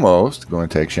it's almost going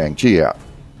to take Shang-Chi out.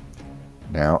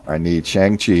 Now, I need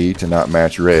Shang-Chi to not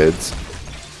match reds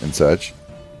and such.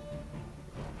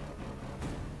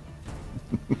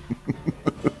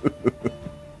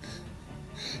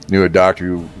 Knew a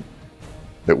doctor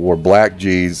that wore black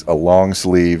jeans, a long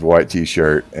sleeve white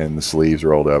t-shirt, and the sleeves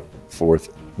rolled up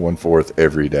 1/4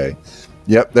 every day.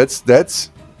 Yep,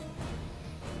 that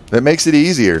makes it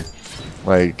easier.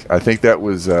 Like, I think that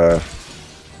was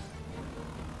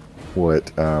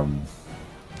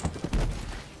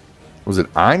was it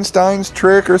Einstein's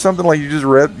trick or something? Like, you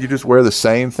just wear the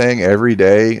same thing every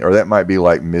day, or that might be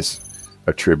like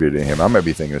misattributed to him. I might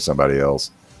be thinking of somebody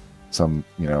else, some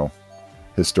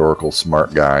historical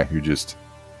smart guy who just,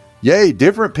 yay,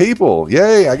 different people,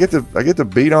 yay, I get to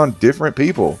beat on different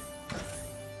people.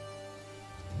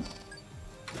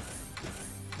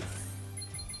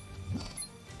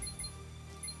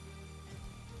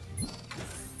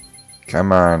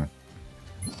 Come on.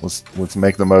 Let's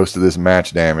make the most of this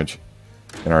match damage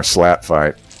in our slap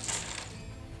fight.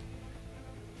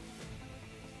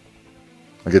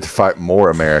 I get to fight more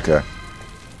America.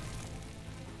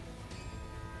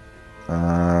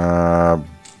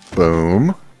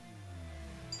 Boom.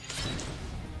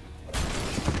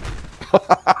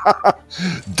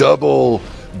 Double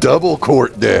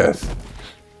court death.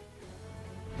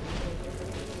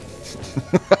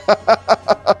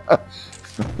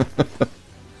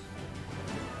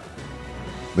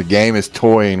 The game is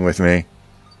toying with me.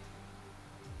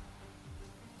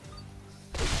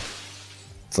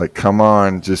 It's like, come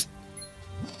on, just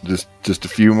a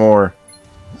few more.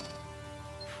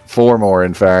 4 more,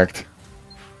 in fact.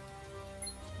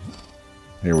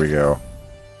 Here we go.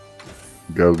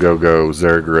 Go, go, go,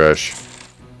 Zerg Rush.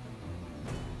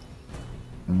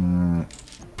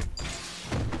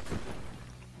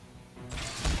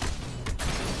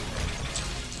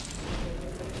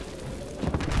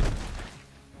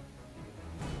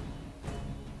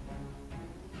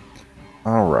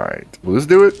 All right. Will this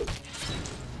do it?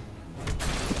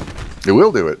 It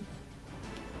will do it.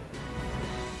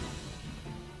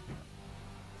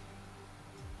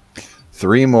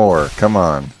 Three more. Come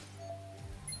on.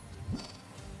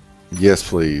 Yes,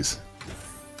 please.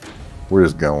 We're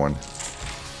just going.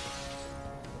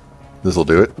 This will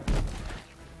do it.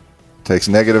 Takes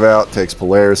negative out. Takes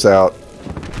Polaris out.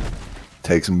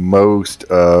 Takes most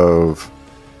of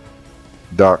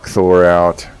Doc Thor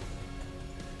out.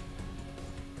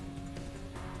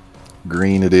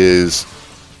 Green it is.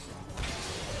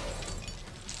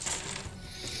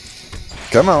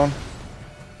 Come on.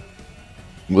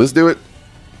 Let's do it.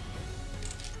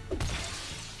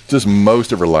 Just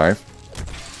most of her life.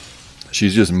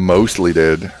 She's just mostly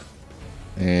dead.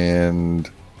 And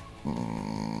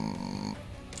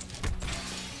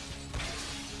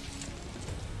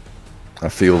I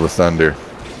feel the thunder.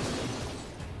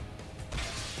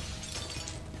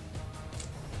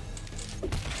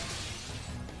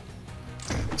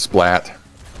 Splat.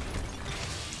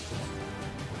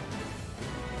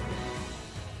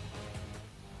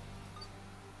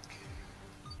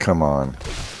 Come on.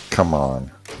 Come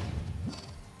on.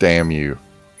 Damn you.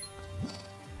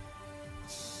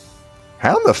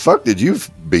 How in the fuck did you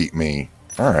beat me?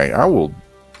 All right, I will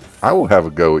have a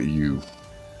go at you.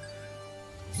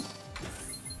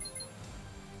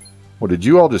 Well, did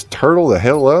you all just turtle the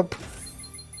hell up?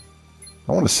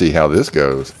 I want to see how this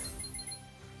goes.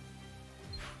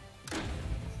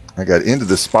 I got Into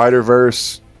the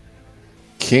Spider-Verse,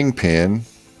 Kingpin,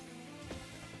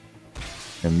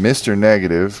 and Mr.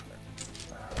 Negative.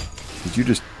 Did you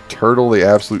just turtle the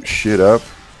absolute shit up?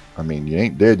 I mean, you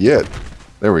ain't dead yet.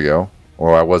 There we go.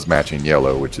 Well, I was matching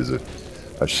yellow, which is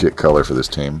a shit color for this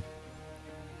team.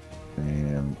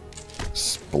 And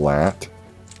splat.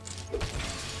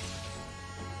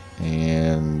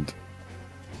 And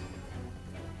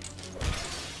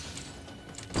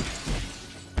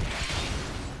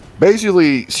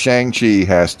basically, Shang-Chi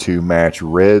has to match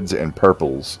reds and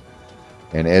purples.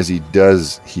 And as he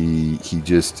does, he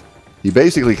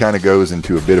basically kind of goes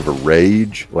into a bit of a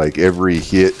rage. Like every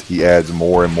hit, he adds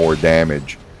more and more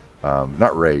damage.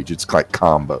 Not rage, it's like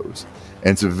combos.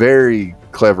 And it's a very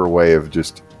clever way of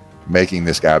just making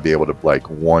this guy be able to like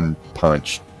one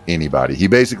punch anybody. He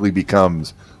basically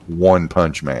becomes One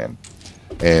Punch Man.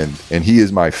 And he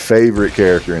is my favorite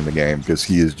character in the game because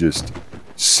he is just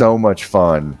so much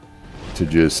fun to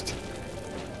just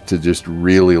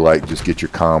really like just get your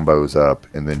combos up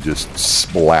and then just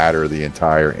splatter the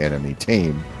entire enemy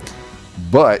team.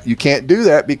 But you can't do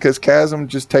that because Chasm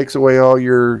just takes away all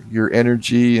your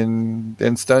energy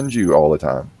and stuns you all the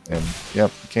time. And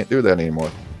yep, you can't do that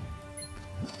anymore.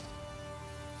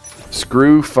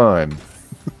 Screw fun.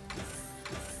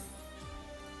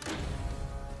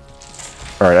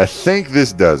 All right, I think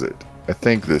this does it.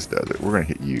 We're gonna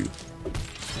hit you.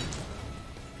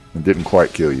 It didn't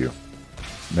quite kill you.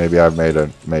 Maybe I've made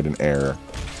an error.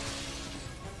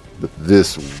 But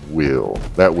this will.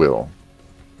 That will.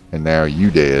 And now you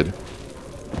dead.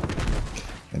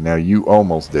 And now you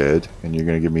almost dead. And you're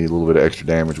going to give me a little bit of extra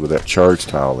damage with that charge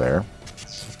tile there.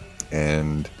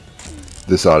 And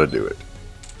this ought to do it.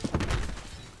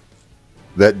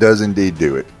 That does indeed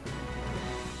do it.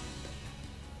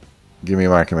 Give me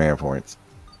my command points.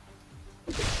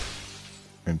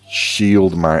 And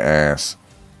shield my ass.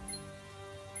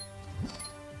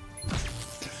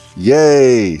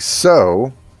 Yay!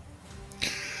 So,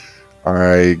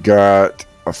 I got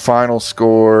a final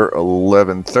score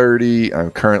 1130.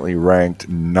 I'm currently ranked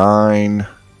 9.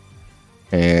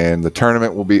 And the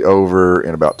tournament will be over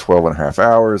in about 12 and a half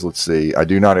hours. Let's see. I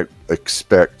do not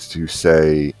expect to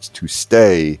stay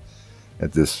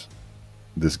at this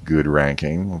good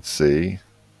ranking. Let's see.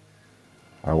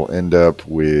 I will end up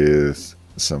with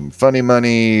some funny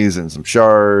monies and some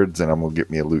shards, and I'm going to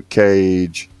get me a loot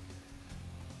cage.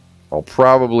 I'll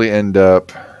probably end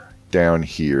up down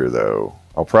here, though.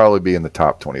 I'll probably be in the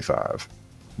top 25.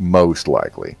 Most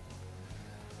likely.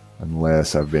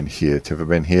 Unless I've been hit. Have I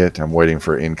been hit? I'm waiting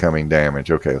for incoming damage.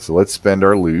 Okay, so let's spend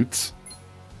our loots.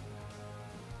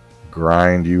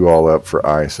 Grind you all up for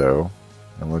ISO.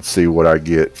 And let's see what I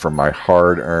get from my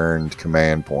hard-earned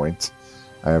command points.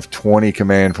 I have 20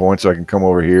 command points, so I can come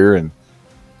over here and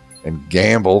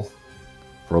gamble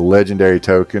for a legendary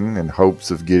token in hopes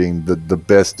of getting the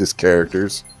bestest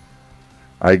characters.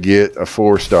 I get a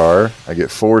 4-star. I get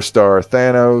 4-star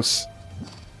Thanos.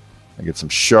 I get some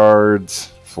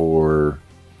shards for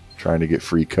trying to get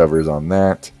free covers on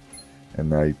that.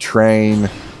 And I train.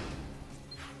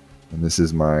 And this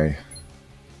is my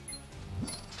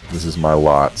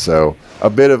lot. So a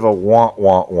bit of a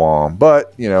womp.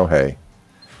 But, you know, hey.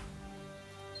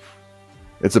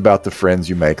 It's about the friends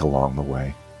you make along the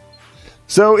way.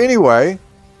 So anyway,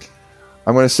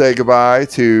 I'm going to say goodbye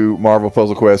to Marvel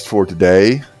Puzzle Quest for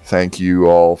today. Thank you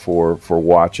all for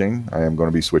watching. I am going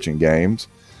to be switching games.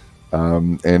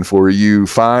 And for you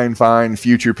fine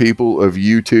future people of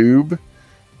YouTube,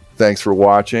 thanks for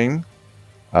watching.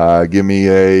 Give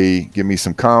me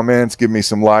some comments, give me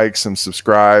some likes, some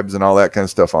subscribes, and all that kind of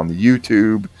stuff on the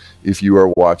YouTube if you are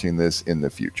watching this in the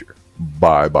future.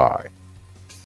 Bye-bye.